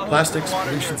 Plastics,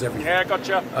 pollution's everything. Yeah,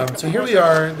 gotcha. So here we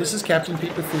are. This is Captain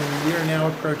Pete Bethune. We are now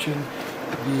approaching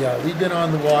the. We've been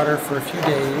on the water for a few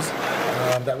days.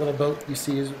 That little boat you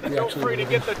see is we Feel actually. free to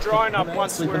get the drone up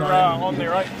once we're on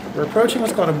there, right? We're approaching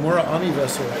what's called a Murakami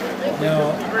vessel.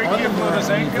 Now, on the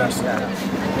Murakami vessel,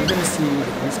 you're going to see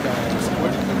that these guys.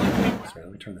 Sorry,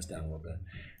 let me turn this down a little bit.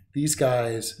 These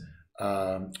guys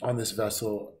on this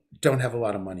vessel don't have a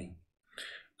lot of money.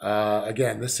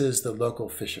 Again, this is the local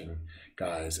fishing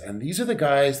guys, and these are the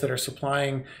guys that are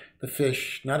supplying the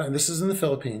fish. This is in the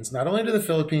Philippines, not only to the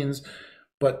Philippines,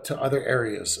 but to other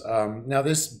areas. Now,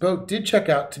 this boat did check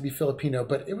out to be Filipino,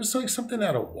 but it was like something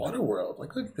out of Waterworld.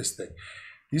 Like, look at this thing.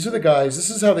 These are the guys.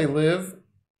 This is how they live.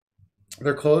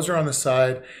 Their clothes are on the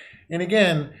side. And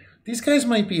again, these guys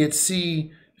might be at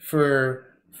sea for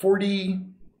 40,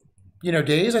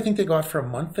 days. I think they go out for a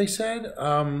month, they said.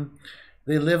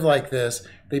 They live like this.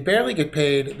 They barely get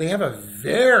paid. They have a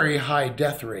very high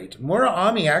death rate.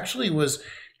 Murakami actually was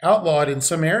outlawed in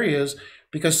some areas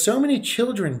because so many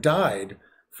children died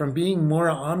from being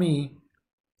Murakami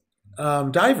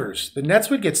divers. The nets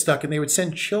would get stuck and they would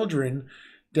send children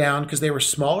down because they were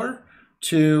smaller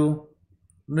to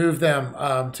move them,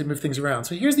 to move things around.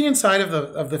 So here's the inside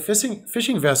of the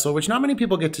fishing vessel, which not many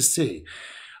people get to see.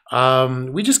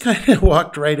 We just kind of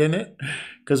walked right in it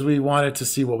because we wanted to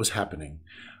see what was happening.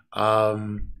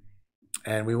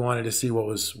 And we wanted to see what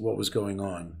was going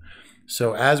on.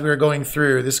 So as we were going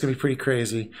through, this is going to be pretty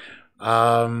crazy.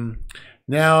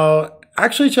 Now,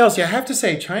 actually, Chelsea, I have to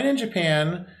say, China and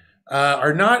Japan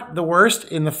are not the worst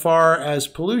in the far as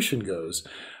pollution goes.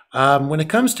 When it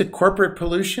comes to corporate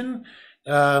pollution,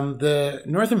 the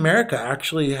North America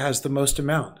actually has the most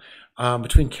amount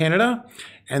between Canada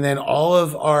and then all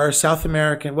of our South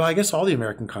American, well, I guess all the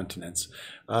American continents.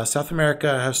 South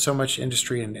America has so much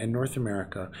industry in North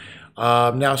America.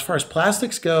 Now, as far as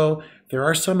plastics go, there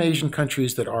are some Asian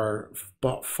countries that are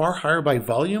far higher by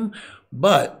volume,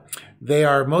 but they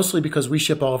are mostly because we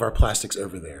ship all of our plastics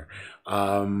over there.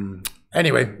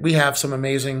 Anyway, we have some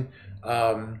amazing,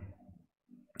 the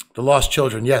lost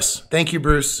children. Yes. Thank you,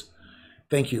 Bruce.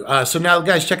 Thank you. So now,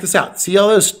 guys, check this out. See all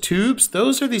those tubes?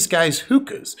 Those are these guys'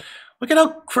 hookahs. Look at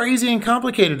how crazy and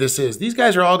complicated this is. These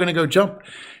guys are all going to go jump.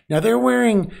 Now, they're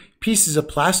wearing pieces of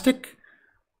plastic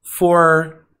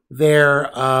for their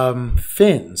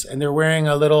fins, and they're wearing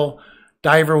a little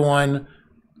diver one.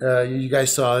 You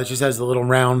guys saw it just has the little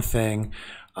round thing,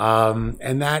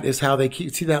 and that is how they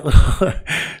keep. See that little? You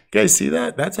guys see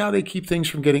that? That's how they keep things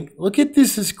from getting. Look at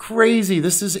this! Is crazy.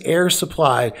 This is air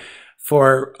supply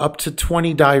for up to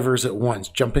 20 divers at once,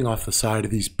 jumping off the side of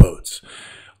these boats.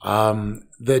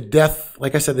 The death,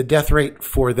 like I said, the death rate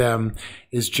for them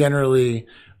is generally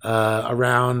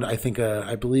around,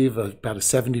 I believe, about a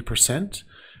 70%.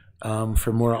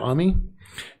 For Murakami.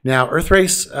 Now,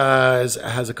 Earthrace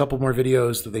has a couple more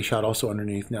videos that they shot also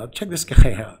underneath. Now, check this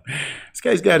guy out. This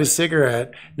guy's got a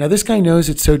cigarette. Now, this guy knows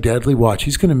it's so deadly. Watch,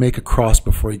 he's going to make a cross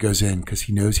before he goes in because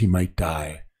he knows he might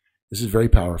die. This is very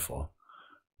powerful.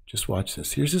 Just watch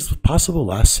this. Here's his possible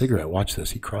last cigarette. Watch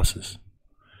this. He crosses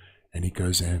and he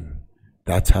goes in.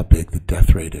 That's how big the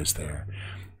death rate is there.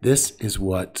 This is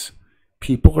what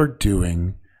people are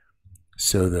doing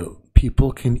so that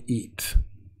people can eat.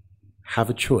 Have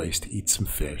a choice to eat some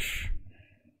fish.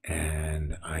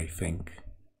 And I think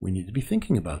we need to be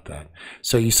thinking about that.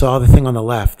 So you saw the thing on the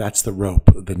left, that's the rope,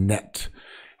 the net.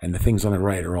 And the things on the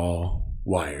right are all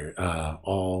wire,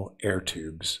 all air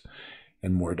tubes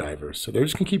and more divers. So they're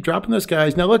just going to keep dropping those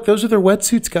guys. Now look, those are their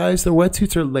wetsuits, guys. Their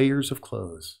wetsuits are layers of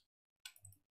clothes.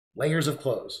 Layers of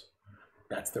clothes.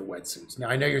 That's their wetsuits. Now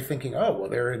I know you're thinking, oh, well,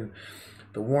 they're in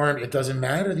the warm. It doesn't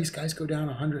matter. These guys go down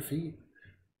 100 feet.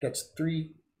 That's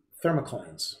 3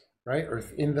 thermoclines, right? Or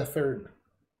in the third,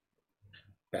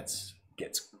 gets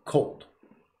cold.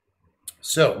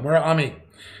 So Murakami,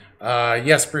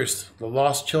 yes, Bruce, The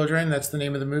Lost Children. That's the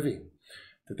name of the movie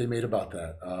that they made about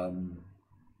that.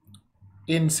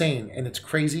 Insane, and it's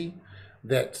crazy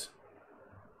that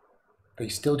they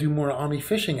still do Murakami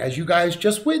fishing, as you guys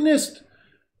just witnessed,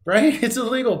 right? It's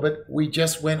illegal, but we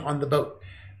just went on the boat.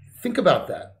 Think about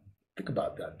that. Think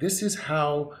about that. This is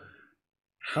how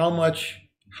much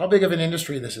how big of an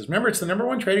industry this is. Remember, it's the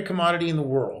 #1 traded commodity in the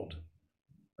world,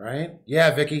 right?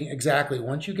 Yeah, Vicky, exactly.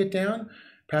 Once you get down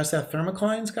past that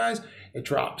thermoclines, guys, it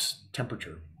drops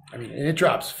temperature. I mean, and it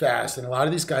drops fast. And a lot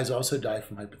of these guys also die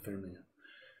from hypothermia.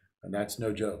 And that's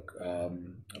no joke. A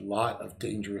lot of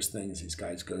dangerous things these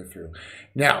guys go through.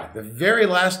 Now, the very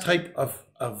last type of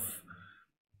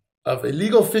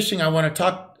illegal fishing I want to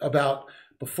talk about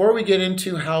before we get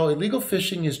into how illegal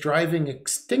fishing is driving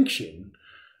extinction.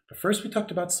 But first we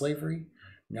talked about slavery.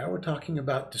 Now we're talking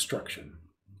about destruction.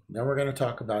 Now we're going to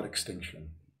talk about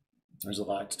extinction. There's a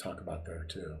lot to talk about there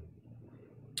too.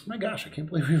 Oh my gosh, I can't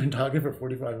believe we've been talking for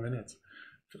 45 minutes.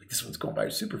 I feel like this one's going by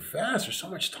super fast. There's so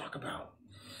much to talk about.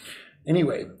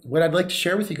 Anyway, what I'd like to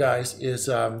share with you guys is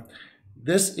so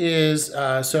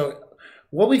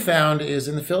what we found is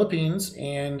in the Philippines,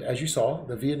 and as you saw,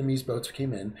 the Vietnamese boats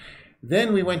came in.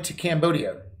 Then we went to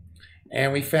Cambodia,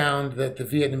 and we found that the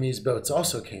Vietnamese boats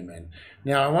also came in.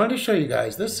 Now, I wanted to show you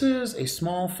guys, this is a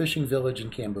small fishing village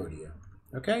in Cambodia.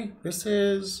 Okay, this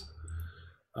is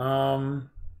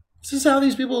how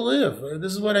these people live.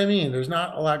 This is what I mean. There's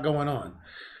not a lot going on.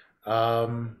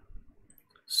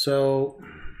 So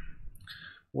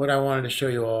what I wanted to show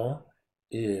you all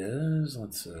is,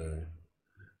 let's see.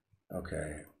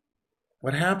 Okay.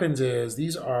 What happens is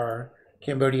these are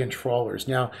Cambodian trawlers.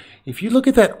 Now, if you look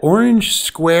at that orange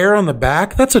square on the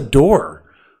back, that's a door.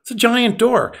 It's a giant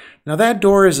door. Now that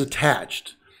door is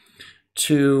attached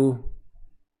to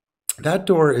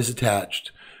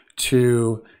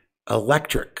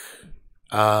electric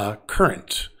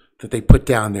current that they put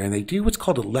down there, and they do what's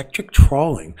called electric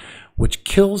trawling, which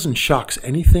kills and shocks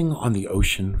anything on the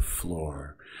ocean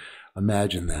floor.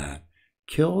 Imagine that.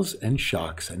 Kills and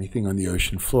shocks anything on the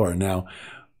ocean floor. Now,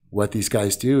 what these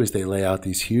guys do is they lay out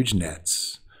these huge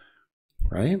nets,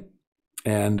 right?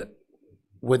 And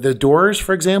with the doors,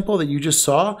 for example, that you just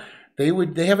saw, they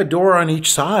have a door on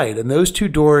each side, and those two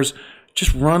doors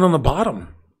just run on the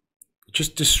bottom.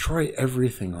 Just destroy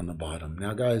everything on the bottom.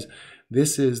 Now, guys,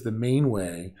 this is the main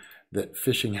way that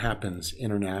fishing happens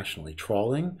internationally.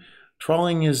 Trawling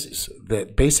is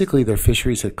that basically their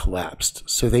fisheries had collapsed.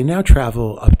 So they now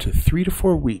travel up to 3 to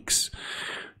 4 weeks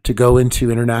to go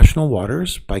into international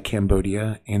waters by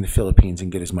Cambodia and the Philippines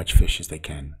and get as much fish as they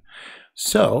can.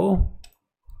 So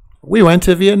we went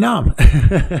to Vietnam.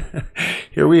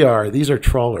 Here we are. These are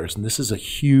trawlers, and this is a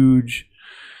huge,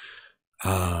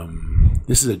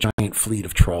 this is a giant fleet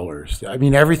of trawlers. I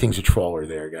mean, everything's a trawler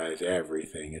there, guys.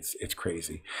 Everything. It's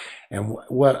crazy. And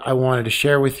what I wanted to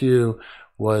share with you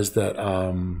was that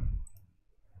I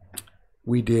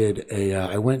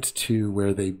went to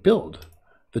where they build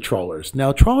the trawlers.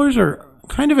 Now, trawlers are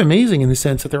kind of amazing in the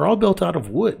sense that they're all built out of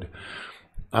wood.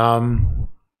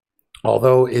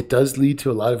 Although it does lead to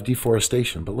a lot of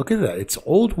deforestation. But look at that. It's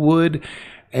old wood.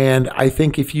 And I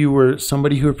think if you were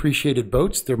somebody who appreciated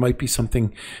boats, there might be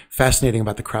something fascinating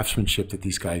about the craftsmanship that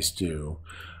these guys do.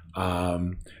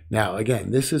 Now,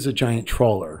 again, this is a giant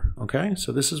trawler, okay?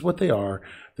 So this is what they are.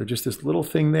 They're just this little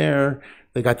thing there.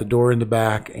 They got the door in the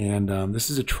back, and this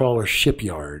is a trawler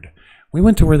shipyard. We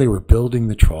went to where they were building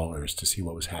the trawlers to see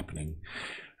what was happening,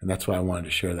 and that's why I wanted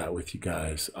to share that with you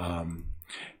guys.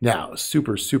 Now,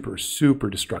 super, super, super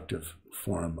destructive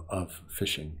form of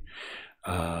fishing.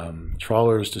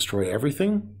 Trawlers destroy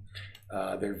everything.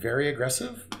 They're very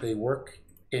aggressive. They work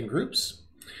in groups,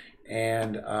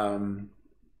 and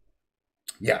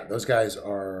yeah, those guys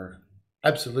are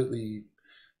absolutely,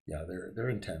 yeah, they're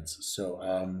intense. So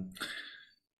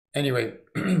anyway,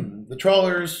 the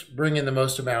trawlers bring in the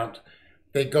most amount.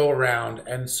 They go around,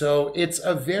 and so it's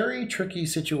a very tricky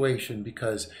situation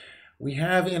because we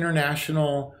have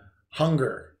international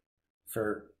hunger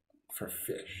for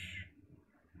fish,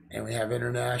 and we have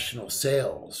international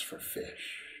sales for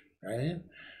fish, right?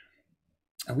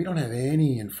 And we don't have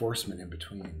any enforcement in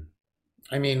between.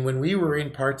 I mean, when we were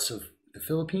in parts of the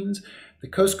Philippines, the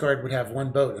Coast Guard would have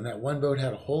one boat, and that one boat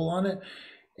had a hole on it,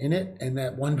 and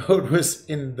that one boat was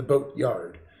in the boat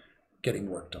yard getting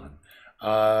worked on.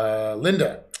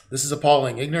 Linda, this is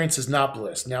appalling. Ignorance is not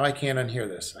bliss. Now I can't unhear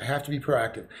this. I have to be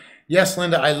proactive. Yes,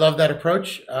 Linda, I love that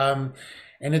approach, and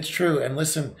it's true. And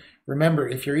listen, remember,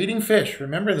 if you're eating fish,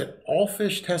 remember that all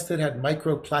fish tested had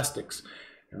microplastics.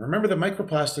 And remember that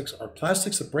microplastics are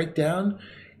plastics that break down,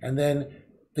 and then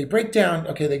they break down,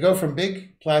 okay, they go from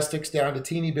big plastics down to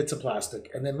teeny bits of plastic,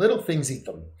 and then little things eat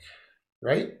them,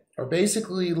 right? Or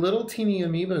basically little teeny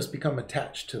amoebas become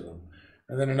attached to them,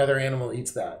 and then another animal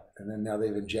eats that, and then now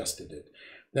they've ingested it.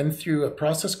 Then through a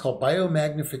process called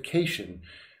biomagnification,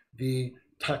 the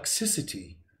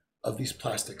toxicity of these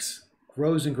plastics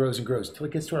grows and grows and grows until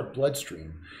it gets to our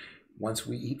bloodstream. once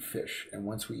we eat fish. And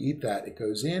once we eat that, it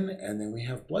goes in, and then we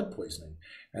have blood poisoning.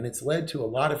 And it's led to a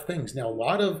lot of things. Now,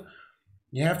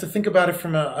 you have to think about it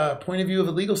from a point of view of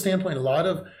a legal standpoint. A lot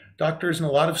of doctors and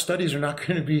a lot of studies are not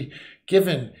going to be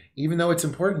given, even though it's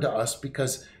important to us,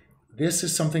 because this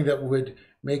is something that would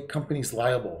make companies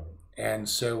liable. And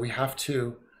so we have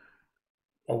to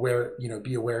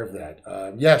be aware of that.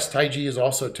 Yes, Taiji is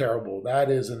also terrible. That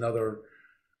is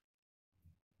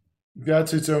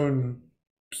that's its own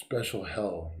special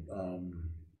hell.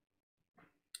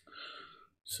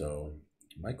 So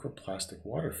microplastic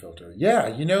water filter.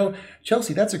 Yeah,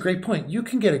 Chelsea, that's a great point. You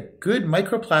can get a good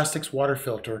microplastics water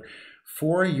filter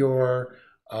for your,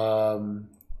 let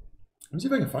me see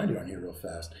if I can find it on here real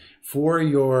fast, for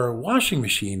your washing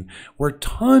machine, where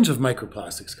tons of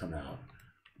microplastics come out.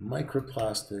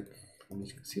 Microplastic, let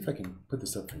me see if I can put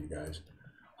this up for you guys.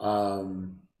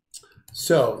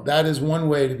 So that is one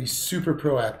way to be super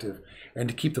proactive and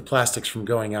to keep the plastics from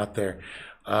going out there.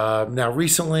 Now,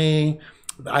 recently,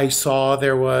 I saw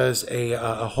there was a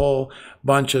whole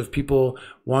bunch of people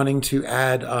wanting to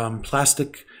add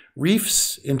plastic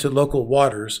reefs into local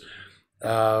waters,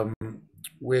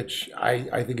 which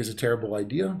I think is a terrible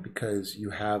idea, because you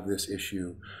have this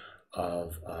issue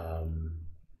of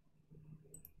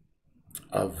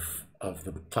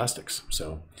the plastics.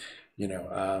 So,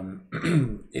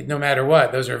 no matter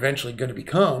what, those are eventually going to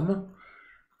become,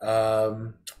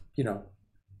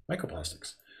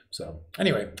 microplastics. So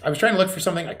anyway, I was trying to look for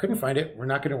something. I couldn't find it. We're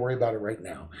not going to worry about it right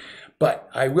now. But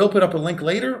I will put up a link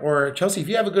later. Or Chelsea, if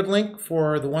you have a good link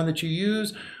for the one that you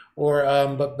use, or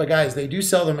but guys, they do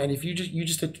sell them. And if you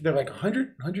just they're like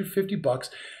 100, 150 bucks.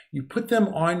 You put them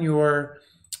on your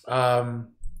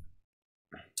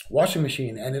washing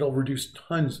machine, and it'll reduce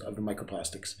tons of the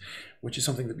microplastics, which is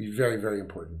something that'd be very, very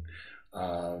important.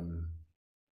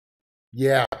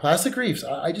 Yeah, plastic reefs.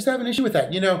 I just have an issue with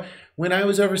that. When I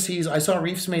was overseas, I saw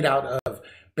reefs made out of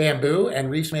bamboo and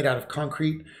reefs made out of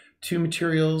concrete, two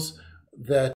materials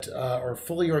that are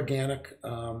fully organic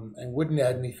and wouldn't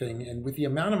add anything. And with the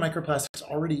amount of microplastics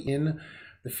already in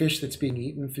the fish that's being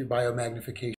eaten through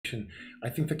biomagnification, I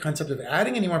think the concept of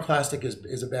adding any more plastic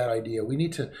is a bad idea. We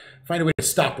need to find a way to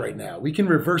stop right now. We can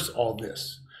reverse all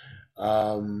this.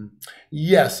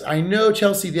 Yes, I know,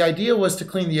 Chelsea, the idea was to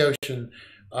clean the ocean.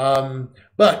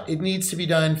 But it needs to be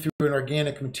done through an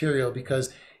organic material,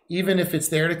 because even if it's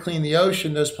there to clean the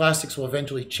ocean, those plastics will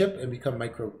eventually chip and become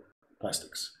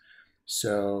microplastics.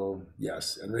 So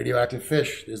yes, and radioactive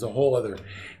fish is a whole other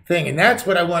thing. And that's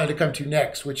what I wanted to come to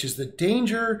next, which is the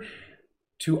danger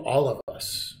to all of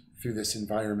us through this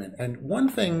environment. And one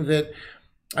thing that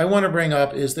I want to bring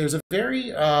up is there's a very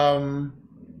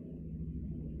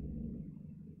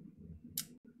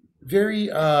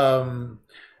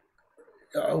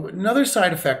another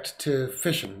side effect to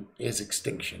fishing is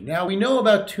extinction. Now, we know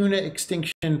about tuna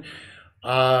extinction.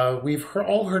 We've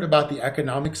all heard about the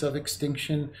economics of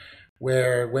extinction,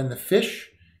 where when the fish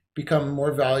become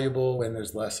more valuable when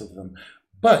there's less of them.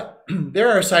 But there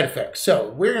are side effects.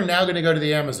 So we're now going to go to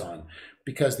the Amazon,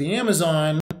 because the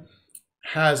Amazon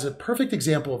has a perfect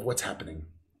example of what's happening.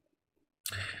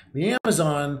 The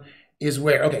Amazon is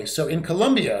where, okay, so in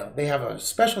Colombia, they have a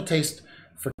special taste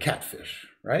for catfish,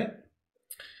 right?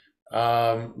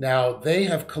 Now, they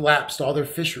have collapsed all their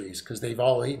fisheries because they've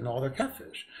all eaten all their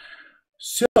catfish.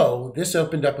 So this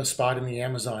opened up a spot in the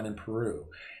Amazon in Peru.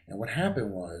 And what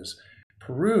happened was,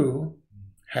 Peru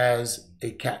has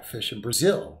a catfish, and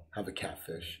Brazil have a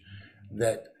catfish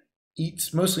that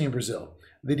eats, mostly in Brazil,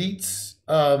 that eats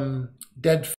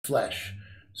dead flesh.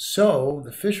 So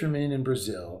the fishermen in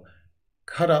Brazil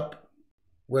cut up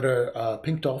what are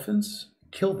pink dolphins,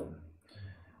 kill them,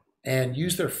 and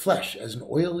use their flesh as an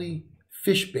oily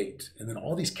fish bait. And then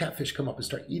all these catfish come up and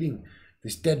start eating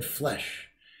this dead flesh.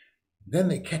 Then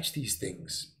they catch these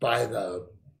things by the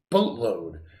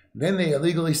boatload. Then they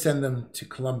illegally send them to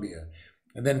Colombia.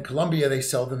 And then Colombia, they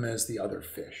sell them as the other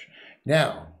fish.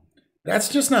 Now, that's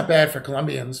just not bad for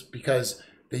Colombians, because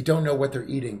they don't know what they're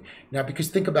eating. Now, because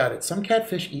think about it, some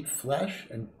catfish eat flesh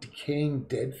and decaying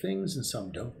dead things, and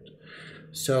some don't.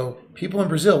 So people in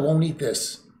Brazil won't eat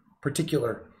this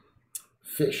particular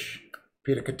fish,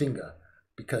 piracatinga,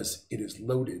 because it is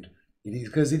loaded.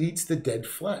 Because it eats the dead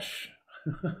flesh.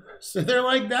 So they're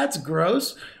like, that's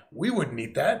gross. We wouldn't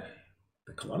eat that.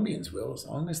 The Colombians will, as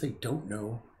long as they don't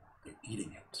know they're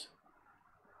eating it.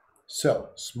 So,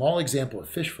 small example of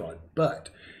fish fraud, but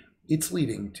it's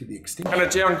leading to the extinction. In a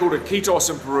town called Iquitos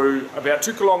in Peru, about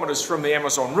 2 kilometres from the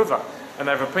Amazon River, and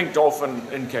they have a pink dolphin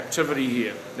in captivity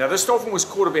here. Now, this dolphin was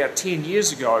caught about 10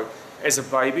 years ago as a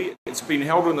baby. It's been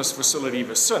held in this facility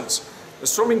ever since. The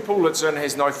swimming pool it's in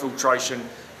has no filtration.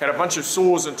 Had a bunch of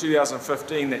sores in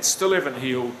 2015 that still haven't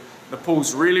healed. The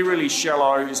pool's really, really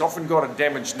shallow. He's often got a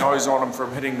damaged nose on him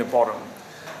from hitting the bottom.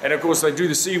 And of course they do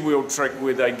the SeaWorld trick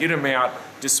where they get him out,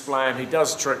 display him, he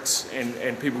does tricks,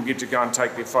 and people get to go and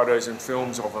take their photos and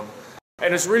films of him.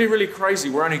 And it's really, really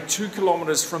crazy. We're only 2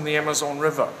 kilometres from the Amazon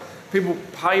River. People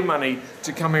pay money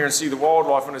to come here and see the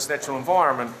wildlife in its natural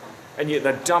environment, and yet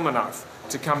they're dumb enough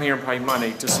to come here and pay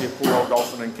money to see a poor old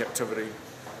dolphin in captivity.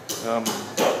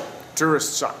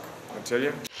 Tourists suck, I tell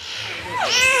you.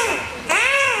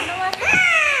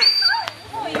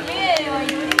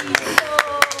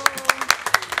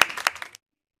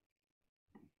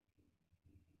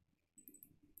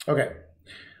 Okay,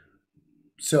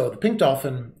 so the pink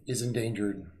dolphin is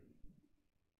endangered,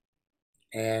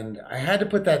 and I had to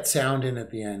put that sound in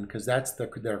at the end because that's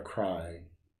their cry.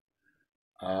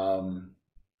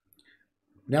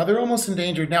 Now they're almost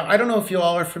endangered. Now, I don't know if you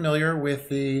all are familiar with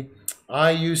the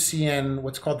IUCN,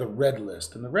 what's called the Red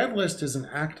List. And the Red List is an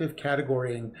active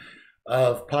categorying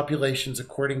of populations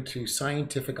according to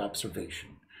scientific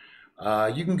observation.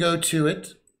 You can go to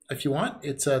it if you want.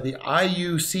 It's the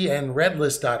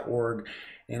IUCNredlist.org,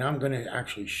 and I'm going to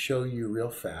actually show you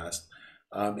real fast.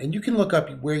 And you can look up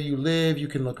where you live. You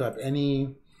can look up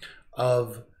any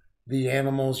of the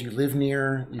animals you live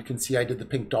near. You can see I did the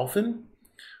pink dolphin.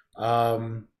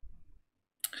 And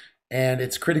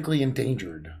it's critically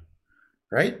endangered,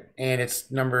 right? And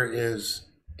its number is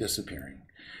disappearing.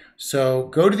 So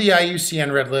go to the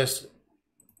IUCN Red List.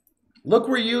 Look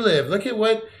where you live. Look at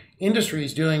what industry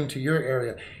is doing to your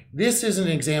area. This is an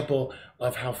example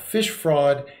of how fish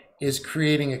fraud is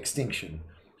creating extinction.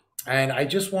 And I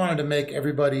just wanted to make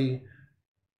everybody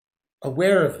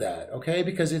aware of that, okay?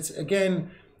 Because it's,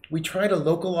 again, we try to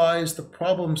localize the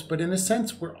problems, but in a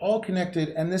sense, we're all connected.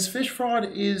 And this fish fraud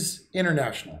is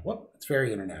international. Well, it's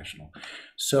very international.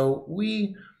 So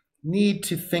we need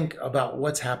to think about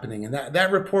what's happening. And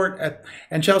that report,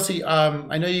 and Chelsea,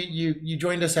 I know you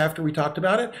joined us after we talked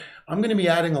about it. I'm going to be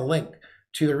adding a link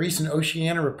to the recent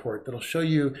Oceania report that'll show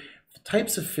you the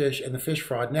types of fish and the fish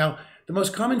fraud. Now, the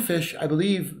most common fish, I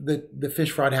believe, that the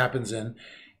fish fraud happens in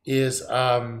is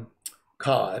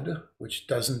cod, which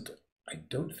I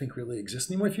don't think really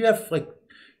exists anymore. If you have like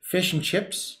fish and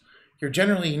chips, you're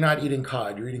generally not eating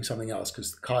cod, you're eating something else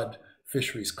because the cod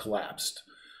fisheries collapsed.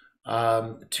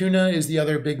 Tuna is the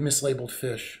other big mislabeled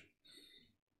fish,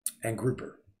 and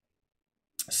grouper,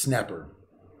 snapper.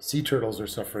 Sea turtles are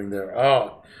suffering there.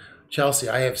 Oh, Chelsea,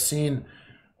 I've seen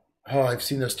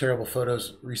those terrible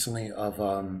photos recently of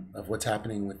what's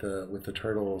happening with the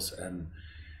turtles, and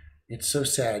it's so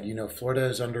sad. You know, Florida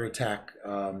is under attack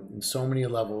in so many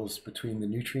levels between the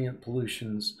nutrient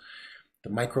pollutions, the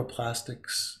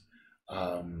microplastics,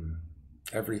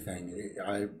 everything.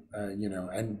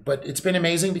 But it's been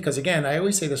amazing because, again, I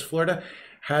always say this: Florida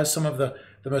has some of the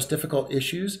most difficult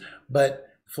issues, but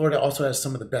Florida also has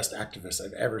some of the best activists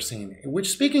I've ever seen. Which,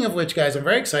 speaking of which, guys, I'm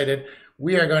very excited.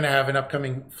 We are going to have an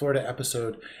upcoming Florida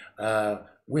episode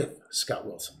with Scott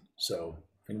Wilson. So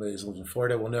if anybody who lives in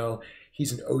Florida will know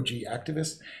he's an OG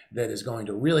activist that is going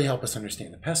to really help us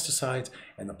understand the pesticides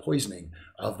and the poisoning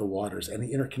of the waters and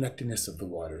the interconnectedness of the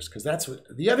waters. Because that's what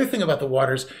the other thing about the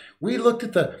waters, we looked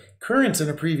at the currents in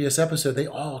a previous episode. They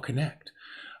all connect.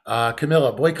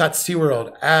 Camilla, boycott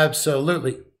SeaWorld.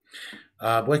 Absolutely.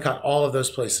 Boycott all of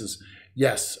those places.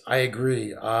 Yes, I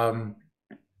agree.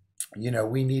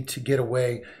 We need to get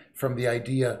away from the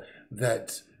idea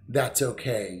that that's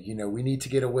okay. We need to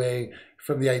get away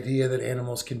from the idea that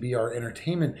animals can be our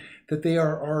entertainment, that they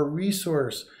are our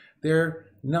resource. They're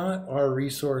not our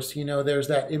resource. There's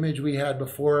that image we had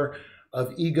before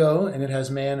of ego, and it has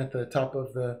man at the top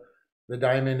of the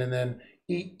diamond, and then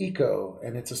eco,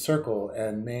 and it's a circle,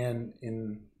 and man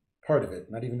in part of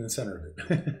it, not even in the center of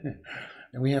it.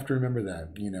 And we have to remember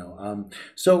that,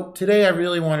 So today I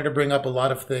really wanted to bring up a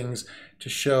lot of things to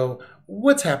show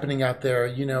what's happening out there.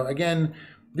 Again,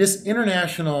 this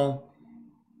international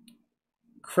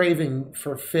craving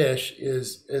for fish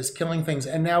is killing things.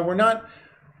 And now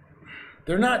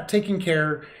they're not taking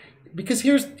care, because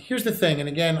here's the thing. And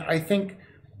again, I think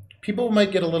people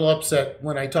might get a little upset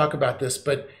when I talk about this,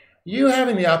 but you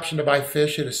having the option to buy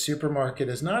fish at a supermarket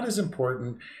is not as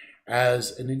important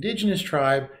as an indigenous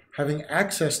tribe having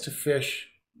access to fish,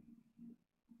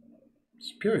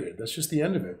 period. That's just the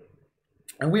end of it.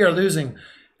 And we are losing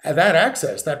that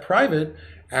access, that private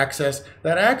access,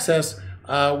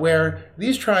 where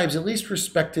these tribes at least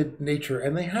respected nature,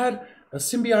 and they had a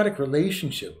symbiotic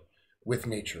relationship with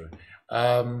nature.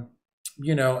 And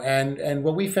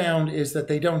what we found is that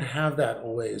they don't have that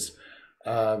always,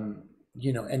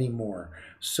 anymore.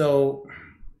 So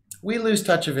we lose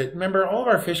touch of it. Remember, all of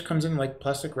our fish comes in like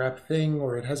plastic wrap thing,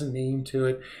 or it has a name to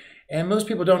it. And most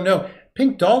people don't know.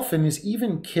 Pink dolphin is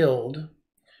even killed,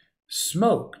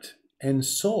 smoked, and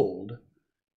sold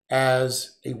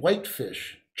as a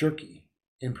whitefish jerky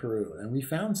in Peru. And we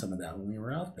found some of that when we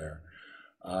were out there.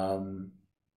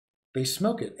 They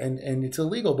smoke it, and it's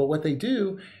illegal. But what they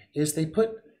do is they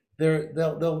put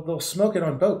they'll smoke it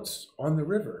on boats on the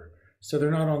river. So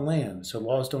they're not on land, so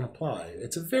laws don't apply.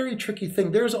 It's a very tricky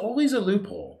thing. There's always a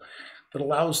loophole that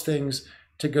allows things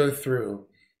to go through.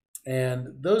 And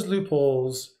those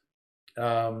loopholes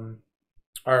are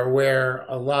where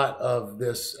a lot of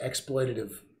this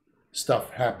exploitative stuff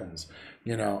happens.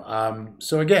 You know,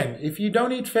 so again, if you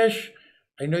don't eat fish,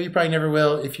 I know you probably never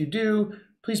will. If you do,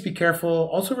 please be careful.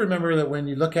 Also remember that when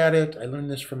you look at it, I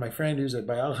learned this from my friend who's a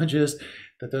biologist,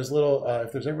 that there's little,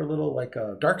 if there's ever little like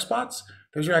dark spots,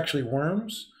 those are actually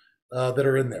worms that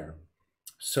are in there.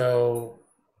 So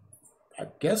I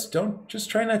guess just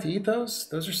try not to eat those.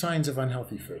 Those are signs of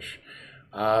unhealthy fish.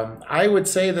 I would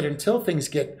say that until things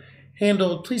get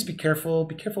handled, please be careful.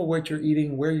 Be careful what you're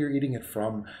eating, where you're eating it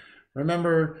from.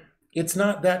 Remember, it's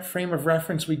not that frame of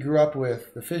reference we grew up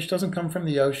with. The fish doesn't come from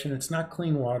the ocean. It's not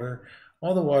clean water.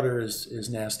 All the water is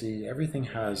nasty. Everything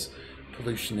has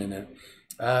pollution in it.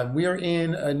 We are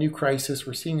in a new crisis.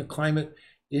 We're seeing a climate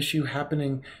issue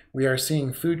happening. We are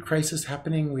seeing food crisis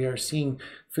happening. We are seeing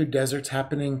food deserts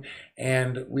happening,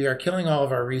 and we are killing all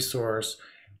of our resource.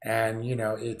 And you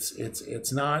know,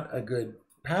 it's not a good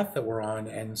path that we're on.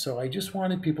 And so I just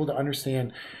wanted people to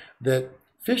understand that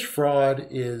fish fraud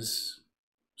is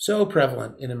so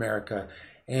prevalent in America,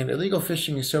 and illegal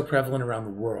fishing is so prevalent around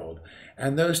the world,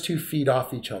 and those two feed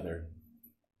off each other.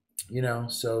 You know,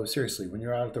 so seriously, when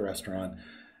you're out at the restaurant,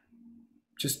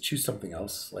 just choose something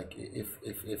else. Like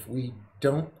if we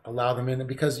don't allow them in,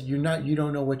 because you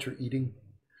don't know what you're eating,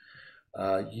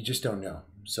 you just don't know.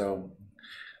 So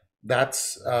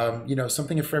that's you know,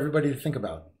 something for everybody to think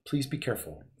about. Please be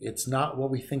careful. It's not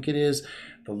what we think it is.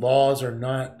 The laws are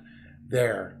not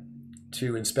there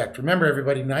to inspect. Remember,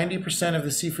 everybody, 90% of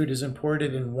the seafood is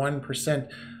imported, and 1%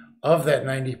 of that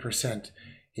 90%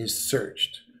 is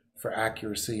searched for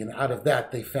accuracy. And out of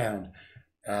that, they found,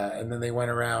 and then they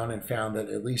went around and found that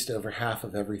at least over half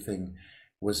of everything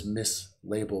was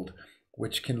mislabeled,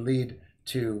 which can lead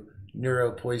to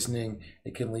neuropoisoning.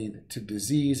 It can lead to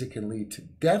disease. It can lead to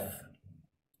death.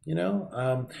 You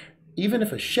know, even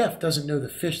if a chef doesn't know the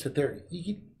fish that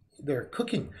they're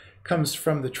cooking comes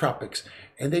from the tropics,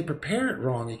 and they prepare it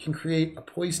wrong, it can create a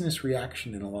poisonous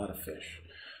reaction in a lot of fish.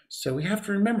 So we have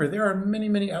to remember there are many,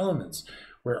 many elements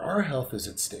where our health is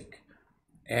at stake.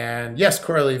 And yes,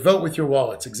 Coralie, vote with your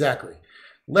wallets, exactly.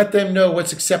 Let them know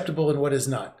what's acceptable and what is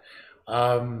not.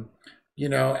 You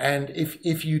know, and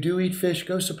if you do eat fish,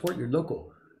 go support your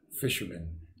local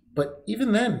fishermen. But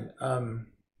even then, I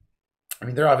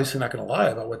mean, they're obviously not going to lie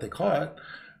about what they caught.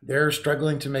 They're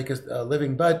struggling to make a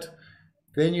living, but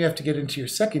then you have to get into your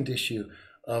second issue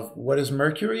of what is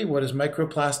mercury, what is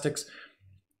microplastics,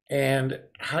 and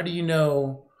how do you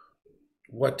know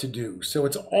what to do? So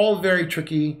it's all very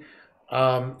tricky.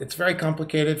 It's very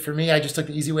complicated. For me, I just took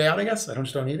the easy way out, I guess. I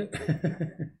just don't eat it.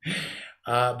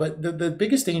 But the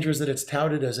biggest danger is that it's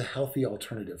touted as a healthy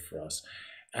alternative for us.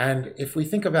 And if we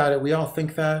think about it, we all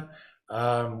think that.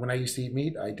 When I used to eat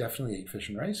meat, I definitely ate fish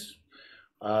and rice.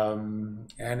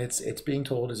 And it's being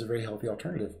told as a very healthy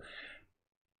alternative.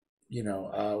 You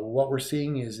know, what we're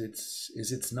seeing is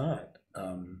it's not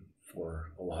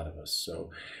for a lot of us.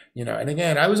 So, you know, and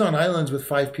again, I was on islands with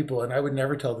 5 people, and I would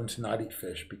never tell them to not eat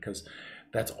fish, because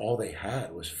that's all they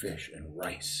had was fish and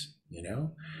rice, you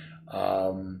know?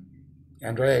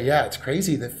 Andrea, yeah, it's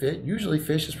crazy that usually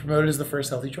fish is promoted as the first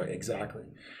healthy choice. Exactly.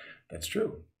 That's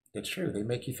true. That's true. They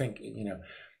make you think, you know,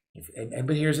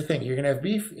 but here's the thing. You're going to have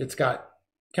beef. It's got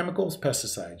chemicals,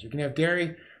 pesticides. You're going to have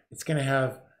dairy. It's going to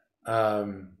have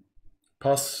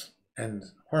pus and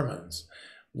hormones.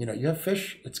 You know, you have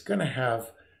fish. It's going to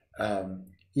have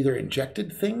either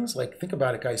injected things, like, think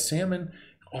about it, guys. Salmon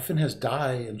often has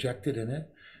dye injected in it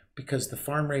because the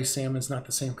farm-raised salmon is not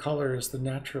the same color as the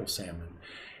natural salmon.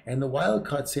 And the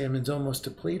wild-caught salmon's almost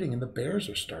depleting, and the bears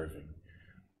are starving.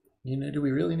 You know, do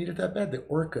we really need it that bad? The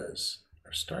orcas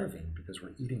are starving because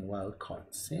we're eating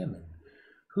wild-caught salmon.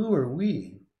 Who are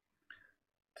we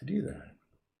to do that?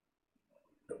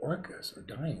 The orcas are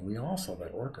dying. We all saw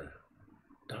that orca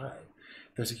die.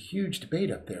 There's a huge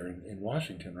debate up there in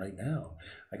Washington right now.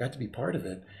 I got to be part of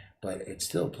it, but it's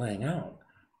still playing out.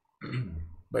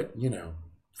 But, you know,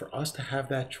 for us to have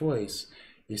that choice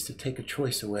is to take a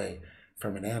choice away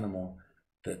from an animal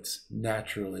that's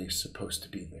naturally supposed to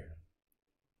be there.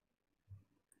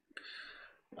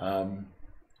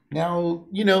 Now,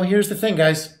 you know, here's the thing,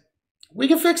 guys. We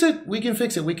can fix it. We can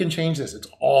fix it. We can change this. It's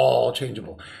all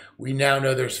changeable. We now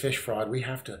know there's fish fraud. We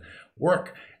have to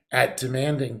work at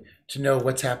demanding to know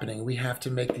what's happening. We have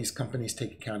to make these companies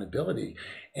take accountability.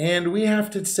 And we have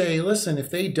to say, listen, if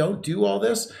they don't do all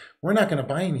this, we're not going to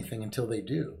buy anything until they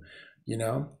do. You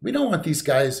know, we don't want these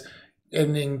guys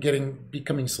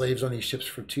becoming slaves on these ships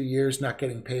for 2 years, not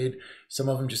getting paid. Some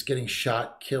of them just getting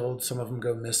shot, killed. Some of them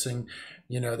go missing.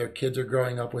 You know, their kids are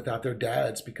growing up without their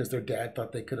dads because their dad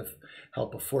thought they could have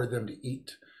helped afford them to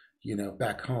eat, you know,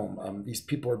 back home. These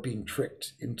people are being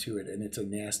tricked into it, and it's a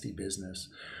nasty business.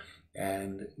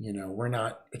 And, you know,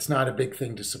 it's not a big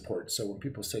thing to support. So when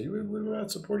people say, we're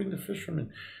not supporting the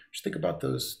fishermen, just think about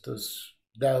those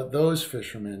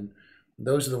fishermen.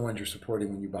 Those are the ones you're supporting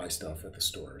when you buy stuff at the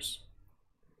stores.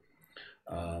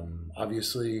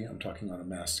 Obviously, I'm talking on a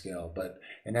mass scale,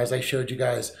 and as I showed you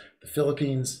guys, the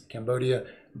Philippines, Cambodia,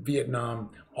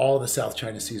 Vietnam, all the South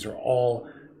China Seas are all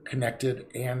connected,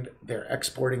 and they're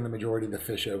exporting the majority of the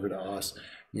fish over to us.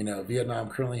 You know, Vietnam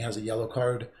currently has a yellow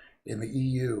card in the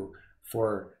EU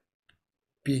for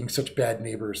being such bad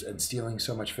neighbors and stealing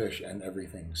so much fish and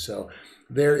everything. So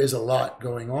there is a lot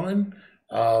going on.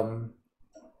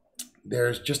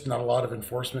 There's just not a lot of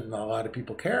enforcement, not a lot of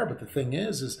people care. But the thing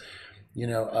is, you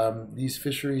know, these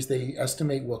fisheries, they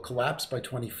estimate will collapse by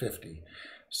 2050.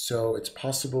 So it's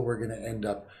possible we're going to end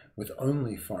up with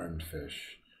only farmed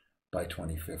fish by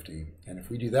 2050. And if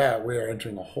we do that, we are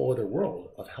entering a whole other world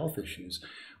of health issues,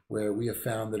 where we have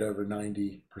found that over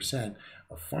 90%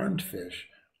 of farmed fish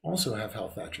also have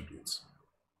health attributes.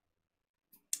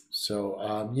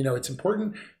 So, you know, it's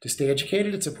important to stay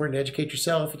educated. It's important to educate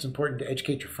yourself. It's important to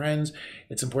educate your friends.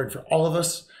 It's important for all of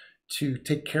us to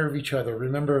take care of each other.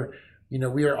 Remember, you know,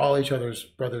 we are all each other's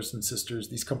brothers and sisters.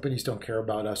 These companies don't care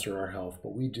about us or our health,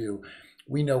 but we do.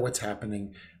 We know what's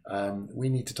happening. We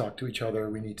need to talk to each other.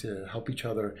 We need to help each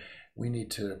other. We need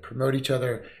to promote each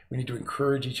other. We need to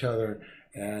encourage each other.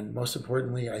 And most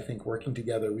importantly, I think working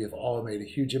together, we have all made a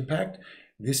huge impact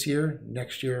this year,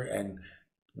 next year, and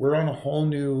we're on a whole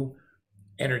new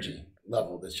energy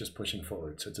level that's just pushing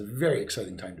forward. So it's a very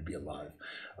exciting time to be alive.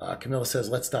 Camilla says,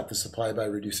 let's stop the supply by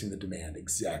reducing the demand.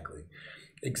 Exactly.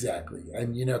 Exactly.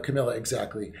 And, you know, Camilla,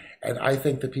 exactly. And I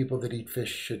think the people that eat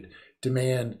fish should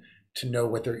demand to know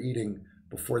what they're eating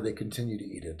before they continue to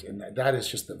eat it. And that is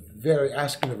just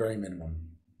asking the very minimum.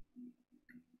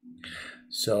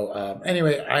 So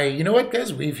anyway, you know what,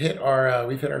 guys, we've hit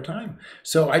our time.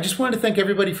 So I just wanted to thank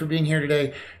everybody for being here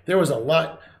today. There was a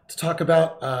lot to talk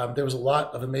about. There was a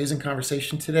lot of amazing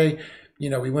conversation today.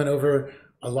 You know, we went over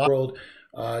a lot of the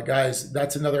world. Guys,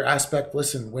 that's another aspect.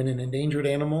 Listen, when an endangered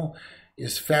animal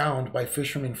is found by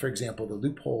fishermen, for example, the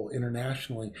loophole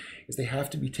internationally is they have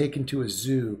to be taken to a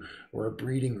zoo or a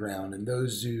breeding ground, and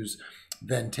those zoos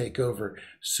then take over.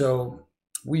 So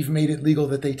we've made it legal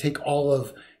that they take all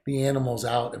of the animals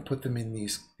out and put them in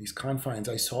these confines.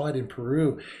 I saw it in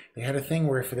Peru. They had a thing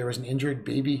where if there was an injured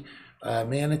baby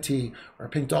manatee or a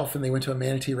pink dolphin, they went to a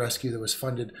manatee rescue that was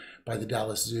funded by the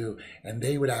Dallas Zoo, and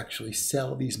they would actually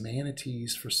sell these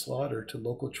manatees for slaughter to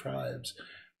local tribes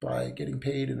by getting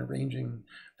paid and arranging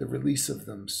the release of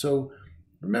them. So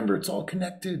remember, it's all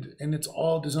connected, and it's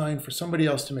all designed for somebody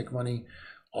else to make money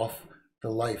off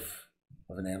the life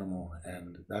of an animal,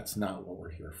 and that's not what we're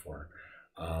here for.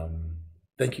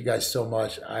 Thank you guys so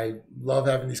much. I love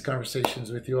having these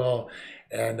conversations with you all,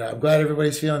 and I'm glad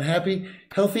everybody's feeling happy,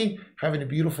 healthy, having a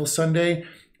beautiful Sunday.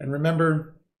 And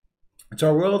remember, it's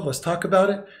our world. Let's talk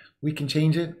about it. We can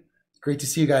change it. Great to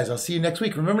see you guys. I'll see you next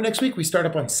week. Remember, next week we start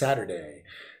up on Saturday.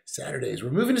 Saturdays.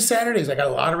 We're moving to Saturdays. I got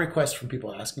a lot of requests from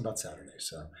people asking about Saturdays.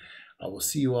 So I will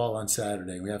see you all on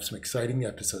Saturday. We have some exciting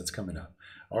episodes coming up.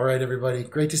 All right, everybody.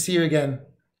 Great to see you again.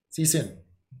 See you soon.